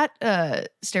 That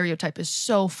stereotype is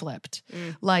so flipped.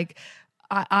 Like,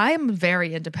 I'm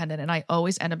very independent, and I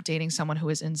always end up dating someone who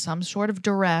is in some sort of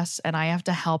duress, and I have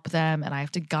to help them, and I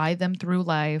have to guide them through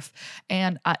life.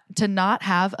 And to not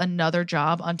have another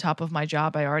job on top of my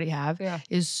job I already have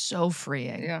is so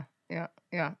freeing.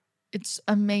 Yeah. It's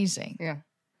amazing. Yeah.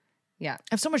 I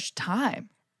have so much time.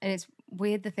 And it's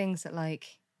weird the things that,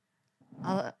 like,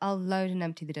 I'll load and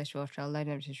empty the dishwasher, I'll load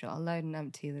and empty the dishwasher, I'll load and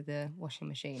empty the washing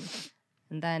machine.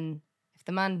 And then if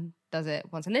the man does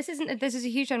it once, and this is a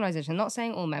huge generalization, I'm not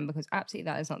saying all men, because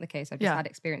absolutely that is not the case. I've just had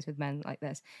experience with men like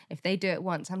this. If they do it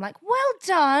once, I'm like, well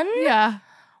done. Yeah.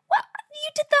 Well,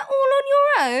 you did that all on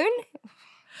your own.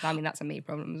 I mean, that's a me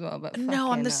problem as well. But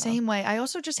no, I'm the same way. I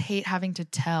also just hate having to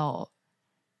tell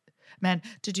men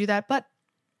to do that. But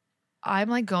I'm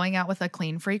like going out with a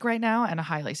clean freak right now, and I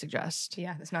highly suggest.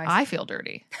 Yeah, that's nice. I feel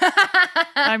dirty.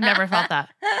 I've never felt that.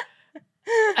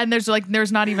 And there's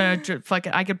not even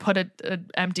I could put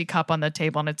an empty cup on the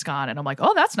table and it's gone. And I'm like,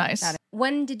 oh, that's nice.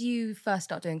 When did you first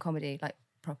start doing comedy, like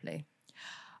properly?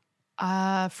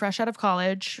 Fresh out of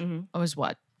college. I was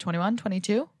 21,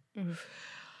 22?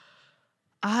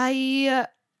 I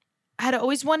had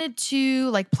always wanted to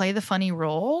like play the funny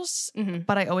roles,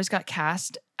 but I always got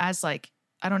cast as like,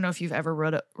 I don't know if you've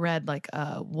ever read like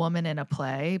a woman in a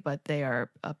play, but they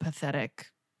are a pathetic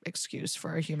excuse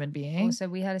for a human being. Also,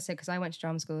 we had because I went to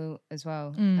drama school as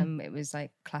well. It was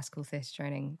like classical theatre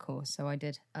training course. So I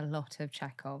did a lot of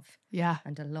Chekhov. Yeah.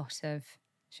 And a lot of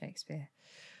Shakespeare.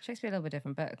 Shakespeare a little bit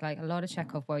different, but like a lot of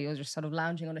Chekhov where you're just sort of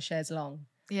lounging on a chaise longue.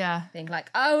 Yeah. Being like,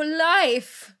 oh,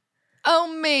 life.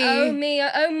 Oh, me. Oh, me.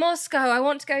 Oh, Moscow. I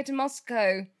want to go to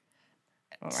Moscow.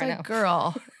 It's like,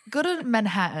 girl, go to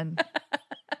Manhattan.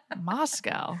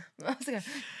 Moscow.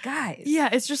 Guys. Yeah,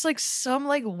 it's just like some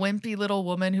like wimpy little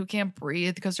woman who can't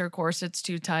breathe because her corset's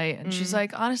too tight. And she's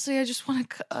like, honestly, I just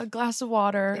want a glass of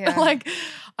water. Yeah. Like,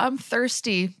 I'm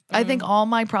thirsty. I think all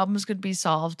my problems could be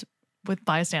solved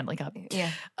by a Stanley Cup.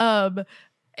 Yeah.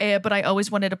 But I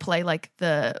always wanted to play like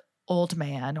the old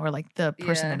man or like the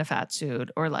person in a fat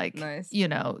suit or like, you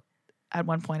know, at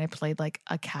one point I played like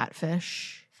a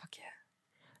catfish. Fuck yeah.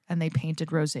 And they painted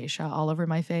rosacea all over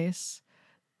my face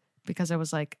because I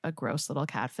was like a gross little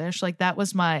catfish. Like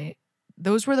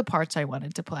those were the parts I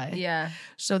wanted to play. Yeah.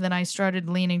 So then I started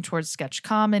leaning towards sketch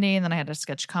comedy, and then I had a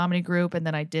sketch comedy group, and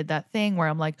then I did that thing where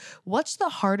I'm like, what's the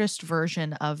hardest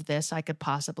version of this I could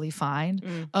possibly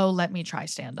find? Oh, let me try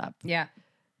stand up. Yeah.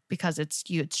 Because it's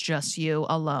just you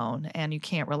alone, and you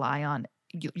can't rely on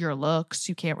your looks.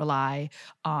 You can't rely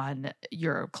on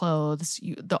your clothes.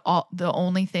 The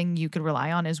only thing you could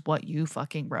rely on is what you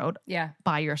fucking wrote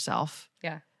by yourself.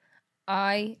 Yeah.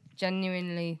 I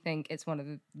genuinely think it's one of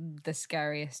the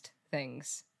scariest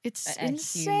things. It's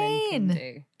insane. Human can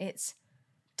do. It's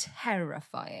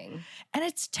terrifying. And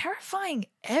it's terrifying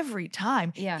every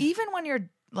time. Yeah. Even when you're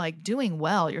like doing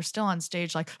well, you're still on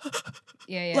stage like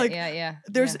yeah.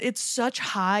 It's such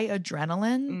high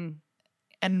adrenaline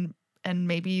and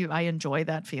maybe I enjoy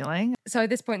that feeling. So at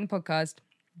this point in the podcast,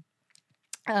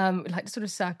 we'd like to sort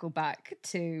of circle back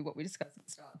to what we discussed at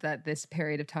the start, that this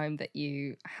period of time that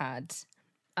you had.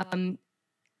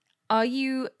 Are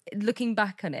you looking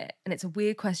back on it? And it's a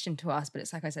weird question to ask, but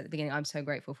it's like I said at the beginning, I'm so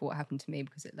grateful for what happened to me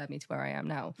because it led me to where I am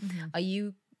now. Mm-hmm. Are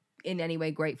you in any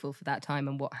way grateful for that time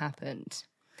and what happened?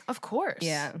 Of course.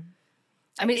 Yeah.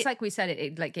 I mean, it's like we said,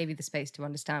 it like gave you the space to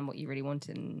understand what you really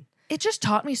wanted. And it just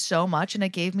taught me so much, and it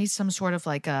gave me some sort of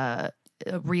like a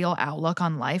real outlook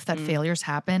on life that failures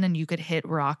happen and you could hit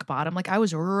rock bottom. Like I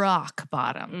was rock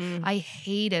bottom. I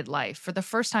hated life for the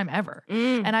first time ever.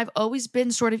 And I've always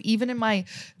been sort of, even in my,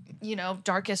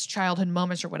 darkest childhood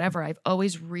moments or whatever, I've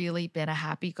always really been a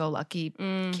happy-go-lucky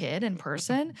kid and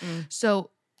person.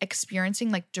 So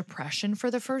experiencing like depression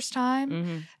for the first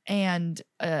time and,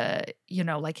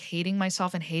 like hating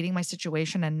myself and hating my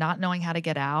situation and not knowing how to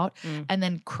get out and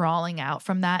then crawling out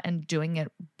from that and doing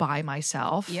it by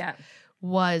myself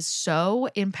was so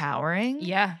empowering.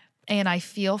 Yeah. And I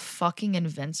feel fucking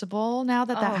invincible now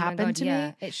that happened to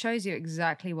me. It shows you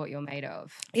exactly what you're made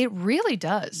of. It really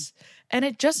does. And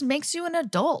it just makes you an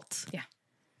adult. Yeah.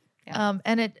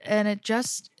 And it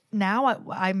just, now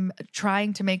I'm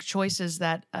trying to make choices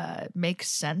that make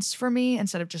sense for me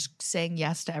instead of just saying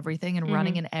yes to everything and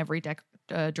running in every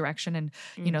direction and,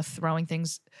 throwing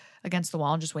things against the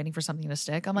wall and just waiting for something to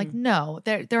stick. I'm like, no,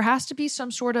 there has to be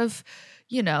some sort of,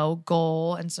 you know,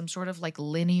 goal and some sort of like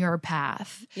linear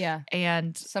path. Yeah.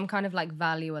 And some kind of like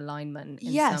value alignment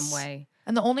in some way.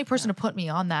 And the only person to put me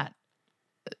on that,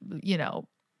 you know,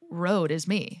 road is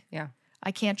me. Yeah.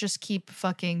 I can't just keep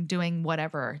fucking doing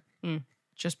whatever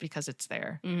just because it's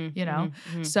there, you know?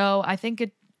 So I think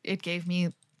it gave me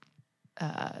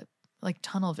like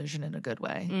tunnel vision in a good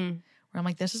way. Where I'm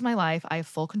like, this is my life. I have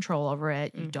full control over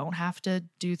it. You don't have to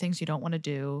do things you don't want to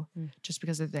do just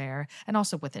because they're there. And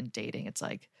also within dating, it's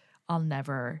like, I'll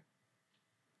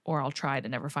try to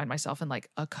never find myself in like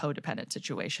a codependent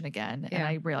situation again. And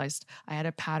I realized I had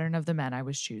a pattern of the men I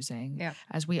was choosing,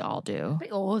 as we all do. We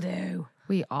all do.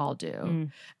 We all do.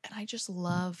 And I just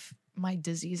love, my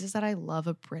disease is that I love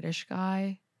a British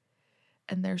guy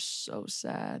and they're so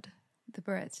sad. The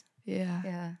Brits. Yeah.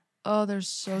 Yeah. Oh, they're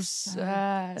so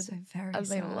sad. So very and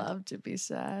sad. they love to be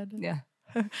sad. Yeah.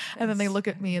 And then they look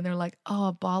at me and they're like, oh,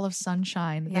 a ball of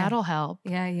sunshine. Yeah. That'll help.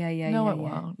 Yeah. No, it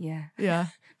won't. Yeah. Yeah.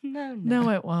 No,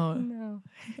 it won't. No,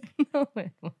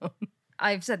 it won't.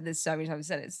 I've said this so many times. I've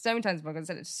said it so many times. I've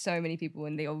said it to so many people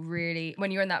when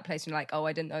when you're in that place and you're like, oh,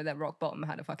 I didn't know that rock bottom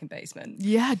had a fucking basement.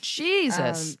 Yeah,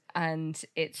 Jesus. And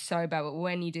it's so bad. But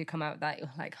when you do come out of that,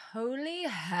 you're like, holy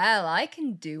hell, I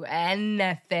can do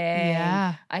anything.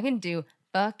 Yeah. I can do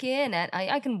fucking,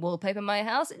 I can wallpaper my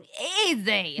house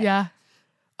easy. Yeah.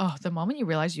 Oh, the moment you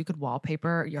realize you could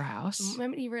wallpaper your house. The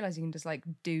moment you realize you can just like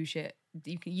do shit,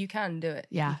 you can do it.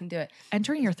 Yeah. You can do it.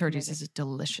 Entering your 30s is a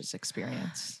delicious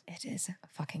experience. It is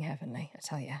fucking heavenly, I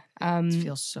tell you. It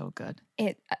feels so good.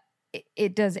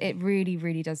 It does. It really,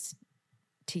 really does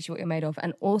teach you what you're made of.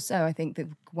 And also, I think that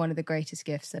one of the greatest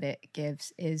gifts that it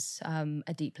gives is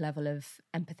a deep level of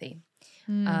empathy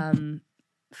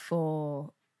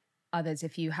for others.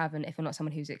 If you're not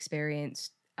someone who's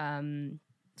experienced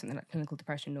something like clinical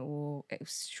depression or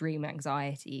extreme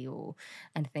anxiety or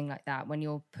anything like that, when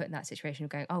you're put in that situation of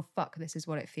going, oh fuck, this is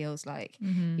what it feels like,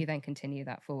 you then continue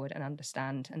that forward and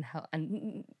understand and help,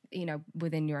 and you know,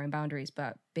 within your own boundaries,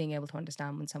 but being able to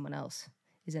understand when someone else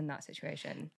is in that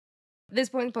situation. At this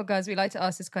point in the podcast, we like to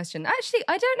ask this question. Actually,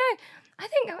 I don't know.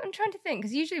 I'm trying to think,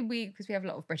 because usually we have a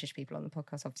lot of British people on the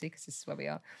podcast, obviously, because this is where we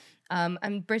are,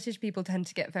 and British people tend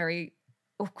to get very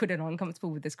awkward and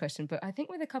uncomfortable with this question, but I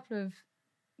think with a couple of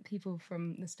people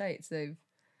from the States, they've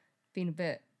been a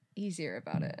bit easier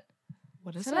about it.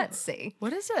 What is it? So let's see.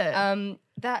 What is it?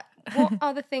 What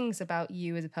are the things about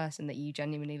you as a person that you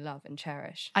genuinely love and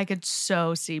cherish? I could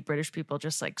so see British people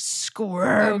just like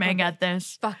squirming at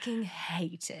this. Fucking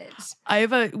hate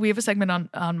it. We have a segment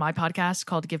on my podcast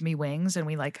called Give Me Wings, and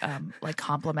we like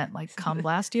compliment like cum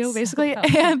blast you basically.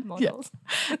 And models.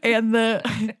 Yeah. And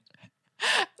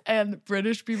and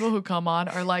British people who come on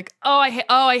are like, oh,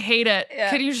 I hate it. Yeah.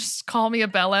 Could you just call me a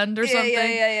bell end or something?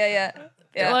 Yeah.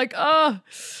 They're like, oh.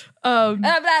 Don't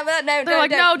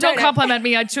compliment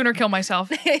me. I'd sooner kill myself.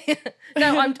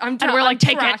 No, I'm and we're like,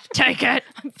 take it.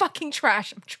 I'm fucking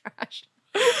trash. I'm trash.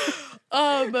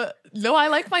 No, I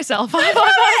like myself.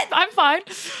 I'm fine.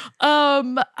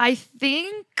 I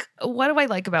think, what do I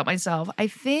like about myself? I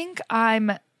think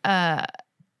I'm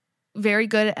very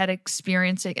good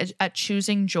at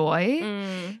choosing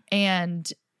joy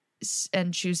and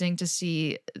choosing to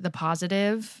see the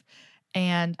positive.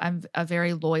 And I'm a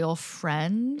very loyal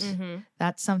friend.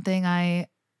 That's something I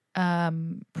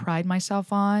pride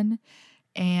myself on.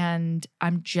 And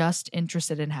I'm just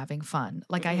interested in having fun.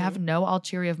 Like I have no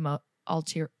alternative motives.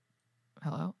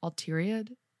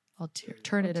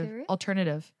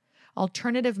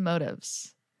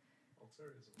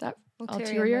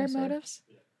 Ulterior motives?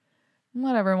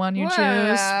 Whatever one you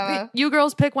choose. You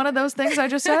girls pick one of those things I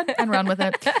just said and run with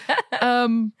it.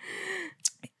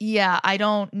 Yeah, I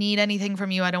don't need anything from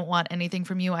you. I don't want anything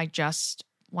from you. I just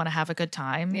want to have a good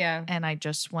time. Yeah. And I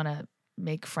just want to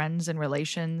make friends and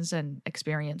relations and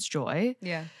experience joy.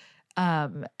 Yeah.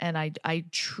 And I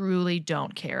truly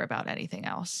don't care about anything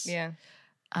else. Yeah.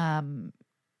 And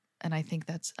I think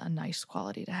that's a nice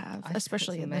quality to have,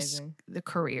 especially in the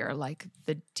career, like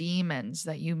the demons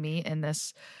that you meet in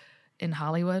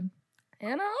Hollywood.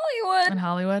 In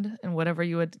Hollywood. And whatever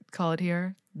you would call it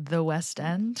here, the West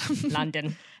End.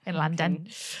 London. In London.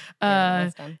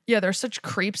 Yeah, they're such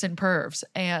creeps and pervs.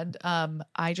 And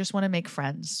I just want to make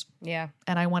friends. Yeah.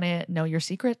 And I want to know your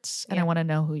secrets. And I want to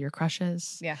know who your crush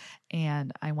is. Yeah.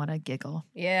 And I want to giggle.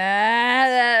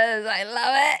 Yes, I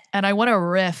love it. And I want to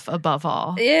riff above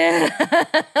all. Yeah.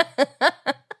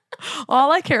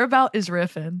 All I care about is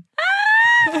riffing.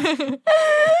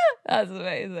 That's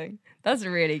amazing. That's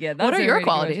really good. What are your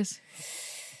qualities?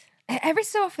 every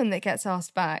so often that gets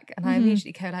asked back, and I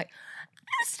immediately go like,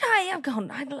 sorry, I've gone.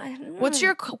 What's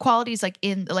your qualities like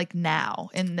in like now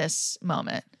in this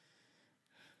moment?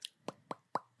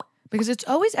 Because it's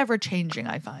always ever changing,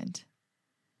 I find.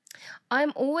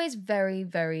 I'm always very,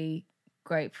 very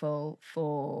grateful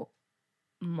for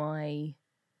my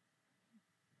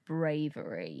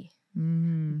bravery.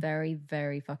 Very,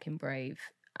 very fucking brave.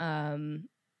 And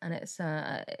it's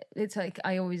like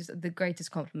the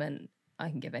greatest compliment I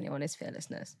can give anyone is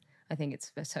fearlessness. I think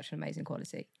it's such an amazing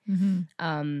quality.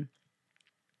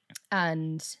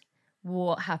 And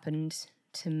what happened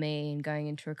to me in going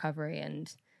into recovery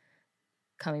and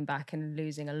coming back and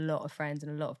losing a lot of friends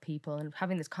and a lot of people and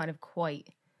having this kind of quite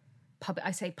public,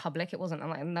 I say public, it wasn't, I'm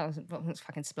like, that was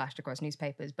fucking splashed across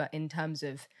newspapers, but in terms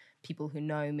of people who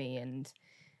know me and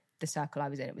the circle I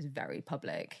was in, it was very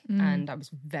public and I was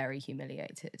very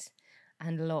humiliated.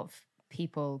 And a lot of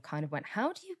people kind of went,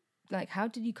 how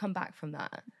did you come back from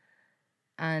that?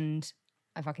 And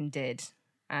I fucking did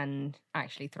and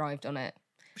actually thrived on it.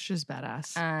 Which is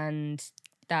badass. And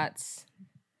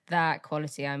that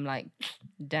quality, I'm like,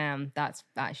 damn, that's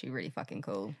actually really fucking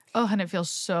cool. Oh, and it feels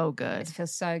so good. It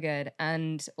feels so good.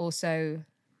 And also,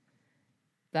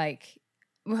 like,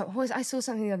 I saw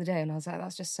something the other day and I was like,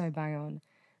 that's just so bang on.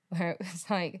 Where it was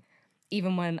like,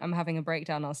 even when I'm having a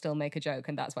breakdown, I'll still make a joke,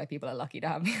 and that's why people are lucky to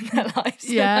have me in their lives.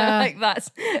 Yeah. Like,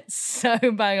 that's so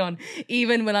bang on.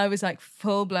 Even when I was like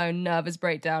full-blown nervous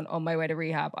breakdown on my way to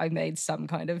rehab, I made some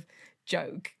kind of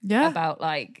joke about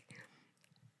like,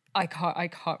 I can't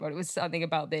remember. It was something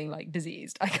about being like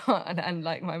diseased. I can't. And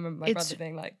like, I remember my brother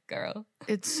being like, girl.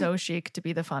 It's so chic to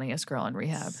be the funniest girl in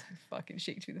rehab. So fucking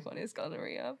chic to be the funniest girl in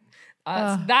rehab.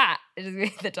 That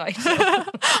is the title.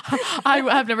 I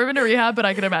have never been to rehab, but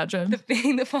I can imagine.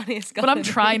 Being the funniest girl. But I'm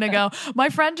trying to go. My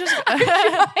friend just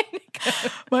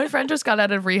got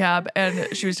out of rehab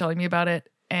and she was telling me about it.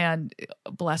 And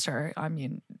bless her. I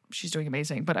mean, she's doing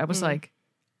amazing. But I was like,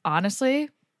 honestly,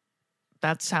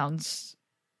 that sounds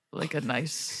like a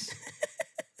nice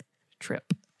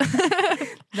trip.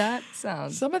 That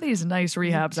sounds. Some of these nice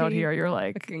rehabs out here, you're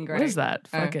like, what is that?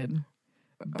 Fucking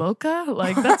Boca?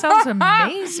 Like, that sounds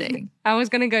amazing. I was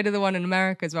going to go to the one in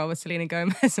America as well where Selena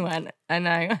Gomez went. And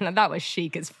that was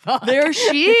chic as fuck. They're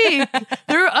chic.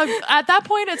 They're at that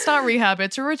point, it's not rehab.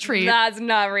 It's a retreat. That's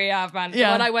not rehab, man. Yeah.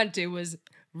 The one I went to was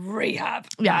rehab.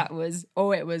 Yeah. It was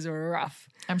rough.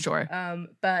 I'm sure.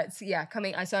 But yeah,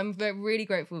 so I'm really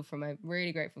grateful for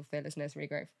fearlessness, really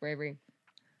grateful for bravery.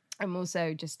 I'm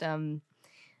also just I'm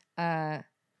a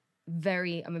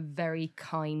very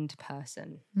kind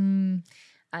person.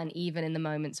 And even in the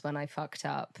moments when I fucked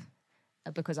up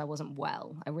because I wasn't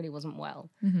well, I really wasn't well,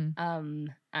 and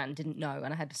didn't know,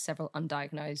 and I had several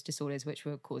undiagnosed disorders which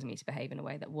were causing me to behave in a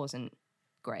way that wasn't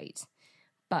great.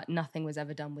 But nothing was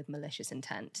ever done with malicious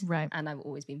intent. Right. And I've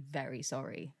always been very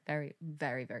sorry. Very,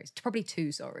 very, very, probably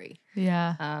too sorry.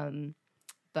 Yeah.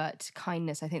 But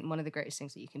kindness, I think one of the greatest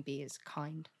things that you can be is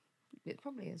kind. It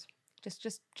probably is.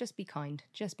 Just be kind.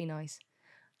 Just be nice.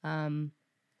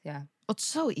 Yeah. Well, it's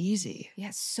so easy. Yeah,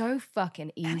 it's so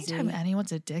fucking easy. Anytime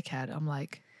anyone's a dickhead, I'm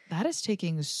like, that is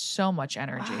taking so much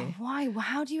energy. Why?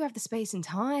 How do you have the space and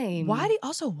time? Why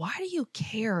do you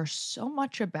care so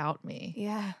much about me?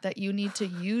 Yeah. That you need to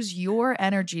use your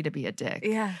energy to be a dick.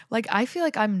 Yeah. Like, I feel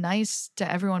like I'm nice to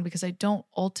everyone because I don't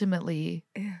ultimately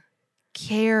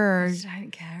care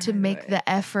to make the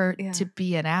effort to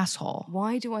be an asshole.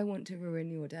 Why do I want to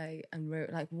ruin your day? And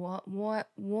like, what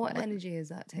energy is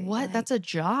that taking? What? Like, that's a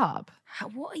job.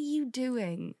 What are you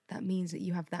doing that means that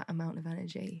you have that amount of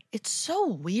energy? It's so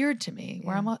weird to me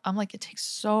where I'm like, it takes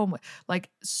so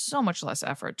much less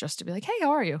effort just to be like, hey,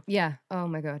 how are you? Yeah. Oh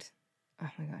my God.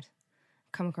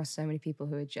 Come across so many people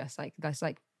who are just like, that's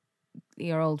like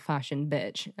your old fashioned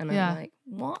bitch. And I'm like,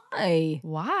 why?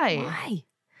 Why?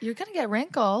 You're going to get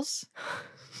wrinkles.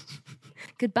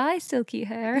 Goodbye, silky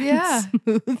hair. Yeah.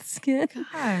 Smooth skin.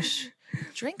 Gosh.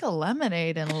 Drink a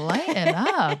lemonade and lighten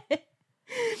up.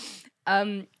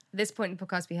 This point in the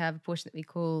podcast, we have a portion that we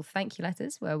call Thank You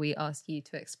Letters, where we ask you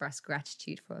to express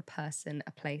gratitude for a person,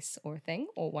 a place, or a thing,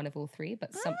 or one of all three,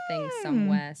 but something,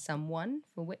 somewhere, someone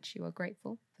for which you are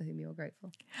grateful, for whom you are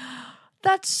grateful.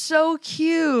 That's so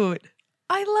cute.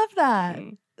 I love that.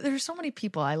 There's so many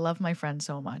people. I love my friends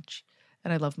so much.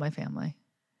 And I love my family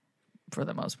for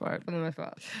the most part.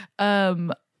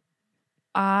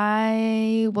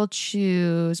 I will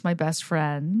choose my best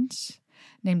friend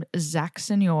named Zach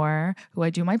Senior, who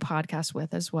I do my podcast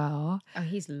with as well. Oh,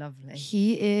 he's lovely.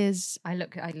 He is. I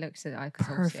looked at it.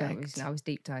 Perfect. I was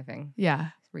deep diving. Yeah.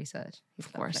 Research. He's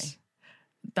of course.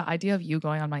 The idea of you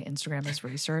going on my Instagram as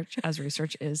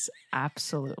research is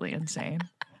absolutely insane.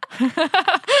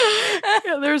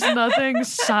 Yeah, there's nothing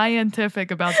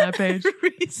scientific about that page.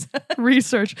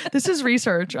 Research. This is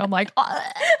research. I'm like,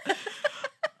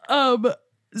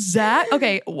 Zach.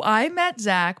 Okay, I met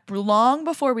Zach long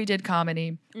before we did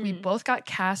comedy. We both got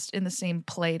cast in the same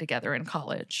play together in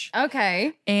college.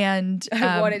 Okay. And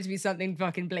I want it to be something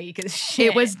fucking bleak as shit.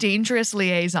 it was Dangerous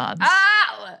Liaisons.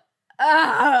 Ow!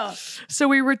 Oh. So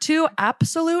we were two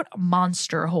absolute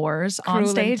monster whores on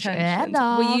stage. And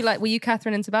were you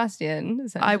Catherine and Sebastian?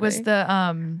 I was the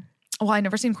well, I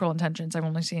never seen Cruel Intentions. I've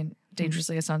only seen Dangerous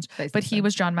Liaisons. But he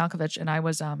was John Malkovich and I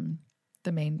was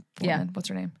the main woman. Yeah. What's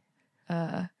her name?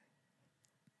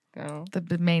 Girl.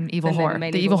 The main evil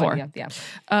whore. The evil whore. Yeah.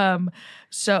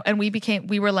 So and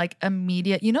we were like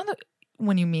immediate, you know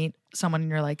when you meet someone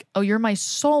and you're like, oh, you're my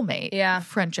soulmate,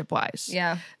 friendship wise.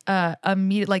 Yeah.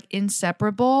 Immediate, like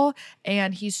inseparable.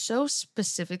 And he's so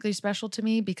specifically special to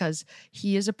me because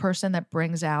he is a person that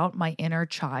brings out my inner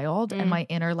child and my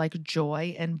inner like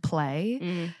joy and play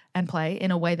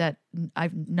in a way that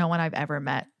no one I've ever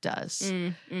met does.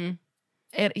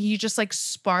 He just like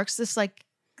sparks this like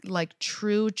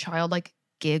true childlike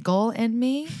giggle in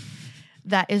me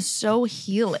that is so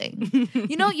healing.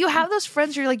 You know, you have those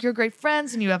friends, you're great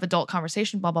friends and you have adult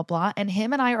conversation, blah, blah, blah. And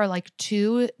him and I are like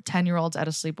two 10-year-olds at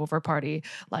a sleepover party,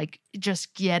 like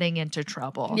just getting into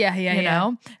trouble. Yeah. You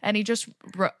know? And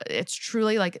it's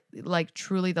truly like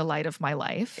truly the light of my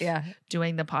life. Yeah.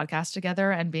 Doing the podcast together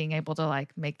and being able to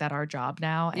like make that our job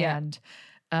now and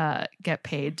get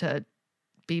paid to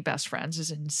be best friends is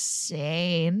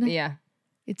insane. Yeah.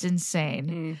 It's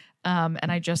insane.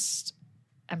 And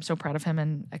I'm so proud of him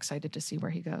and excited to see where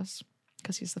he goes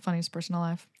because he's the funniest person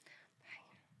alive.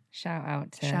 Shout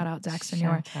out Zach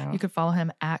Senior. You could follow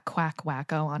him at Quack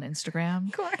Wacko on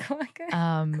Instagram. Quack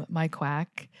Wacko. My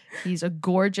quack. He's a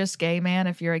gorgeous gay man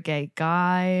if you're a gay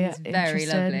guy. He's very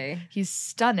lovely. He's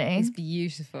stunning. He's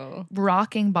beautiful.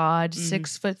 Rocking bod,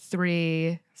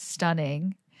 6'3",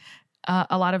 stunning.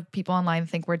 A lot of people online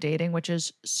think we're dating, which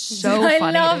is so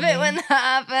funny. I love it when that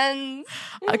happens.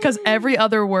 Because every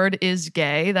other word is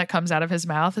gay that comes out of his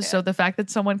mouth. Yeah. So the fact that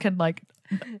someone can like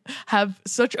have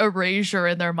such erasure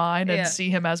in their mind and see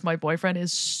him as my boyfriend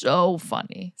is so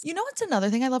funny. You know what's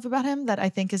another thing I love about him that I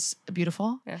think is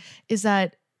beautiful? Is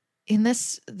that in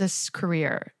this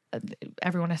career,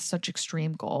 everyone has such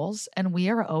extreme goals and we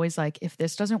are always like, if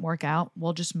this doesn't work out,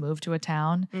 we'll just move to a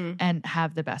town and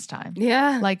have the best time.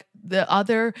 Yeah. Like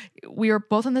we are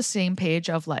both on the same page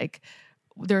of like,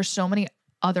 there's so many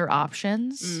other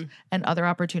options and other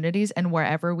opportunities and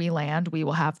wherever we land, we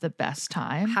will have the best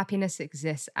time. Happiness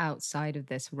exists outside of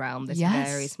this realm, this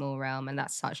very small realm. And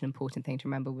that's such an important thing to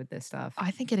remember with this stuff.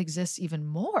 I think it exists even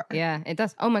more. Yeah, it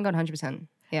does. Oh my God, 100%.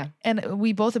 Yeah. And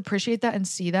we both appreciate that and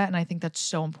see that. And I think that's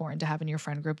so important to have in your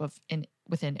friend group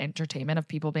within entertainment of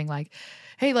people being like,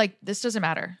 hey, like this doesn't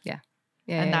matter. Yeah.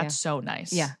 And that's so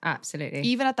nice. Yeah, absolutely.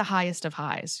 Even at the highest of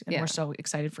highs. And we're so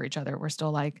excited for each other. We're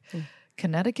still like,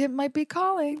 Connecticut might be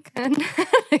calling.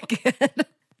 Connecticut.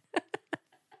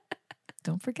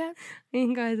 Don't forget.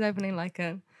 You guys opening like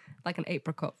an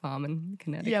apricot farm in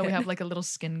Connecticut. Yeah, we have like a little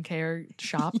skincare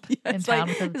shop in town.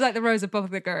 It's like the Rose of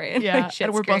Apothecary. Yeah,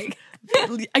 and we're both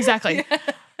exactly. Yeah.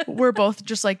 We're both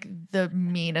just like the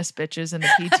meanest bitches in the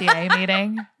PTA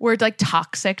meeting. We're like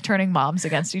toxic, turning moms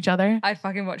against each other. I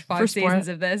fucking watched 5 seasons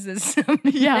of this. It's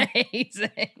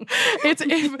amazing.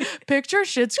 It's picture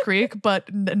Schitt's Creek,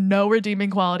 but no redeeming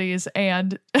qualities,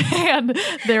 and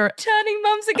they're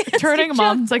turning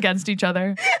moms against each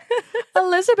other.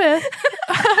 Elizabeth,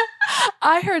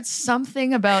 I heard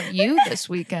something about you this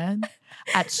weekend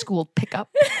at school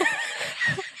pickup.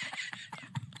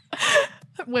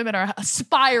 Women are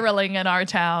spiraling in our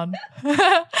town.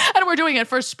 And we're doing it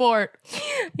for sport.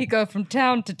 You go from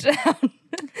town to town.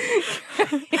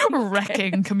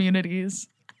 Wrecking communities.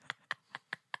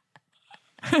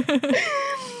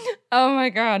 Oh my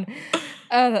God.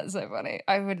 Oh, that's so funny.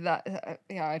 I binge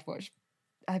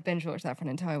watched that for an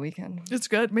entire weekend. It's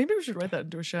good. Maybe we should write that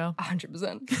into a show.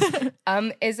 100%.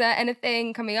 Is there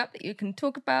anything coming up that you can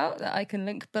talk about that I can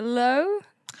link below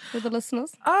for the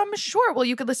listeners? Sure. Well,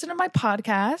 you could listen to my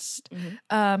podcast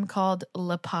called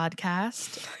Le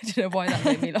Podcast. I don't know why that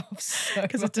made me laugh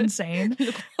because it's insane.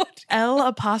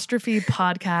 L'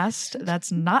 podcast.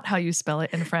 That's not how you spell it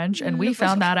in French, and we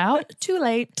found that out too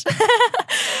late.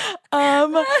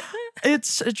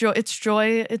 It's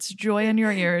joy in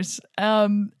your ears.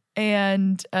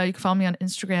 And you can follow me on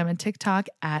Instagram and TikTok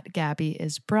at Gabby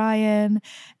is Bryan.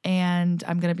 And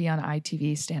I'm going to be on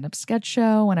ITV stand-up sketch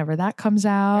show whenever that comes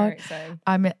out. Very exciting.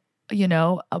 I'm,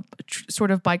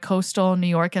 sort of bi-coastal New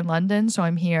York and London. So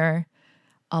I'm here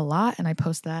a lot and I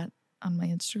post that on my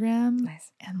Instagram.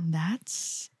 Nice. And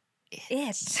that's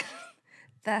it.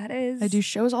 That is. I do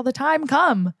shows all the time.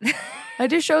 Come. I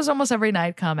do shows almost every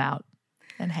night. Come out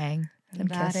and hang and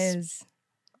That kiss. is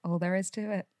all there is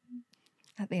to it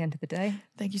at the end of the day.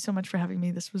 Thank you so much for having me.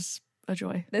 This was a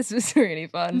joy. This was really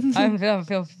fun. I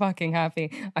feel fucking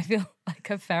happy. I feel like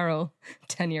a feral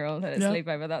 10-year-old at a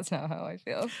sleepover. That's not how I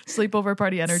feel. Sleepover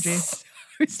party energy.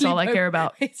 That's all I care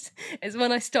about. It's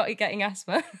when I started getting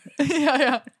asthma.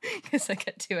 Yeah. Because I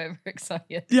get too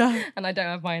overexcited. Yeah. And I don't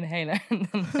have my inhaler.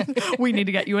 We need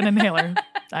to get you an inhaler,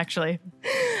 actually.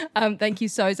 Thank you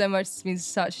so much. It's been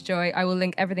such a joy. I will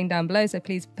link everything down below, so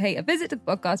please pay a visit to the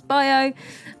podcast bio.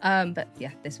 But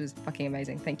yeah, this was fucking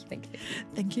amazing. Thank you.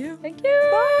 Thank you. Thank you.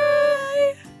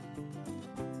 Bye.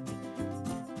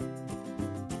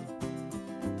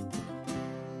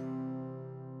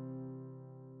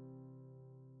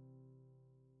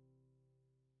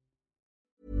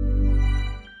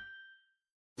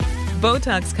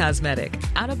 Botox Cosmetic,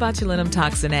 out of botulinum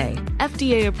toxin A,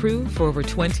 FDA approved for over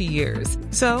 20 years.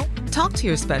 So, talk to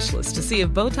your specialist to see if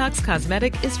Botox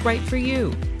Cosmetic is right for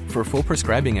you. For full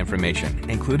prescribing information,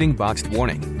 including boxed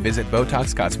warning, visit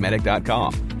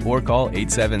BotoxCosmetic.com or call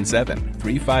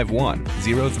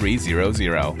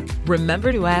 877-351-0300.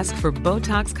 Remember to ask for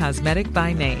Botox Cosmetic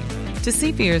by name. To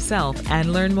see for yourself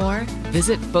and learn more,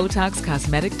 visit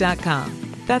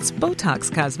BotoxCosmetic.com. That's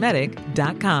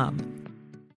BotoxCosmetic.com.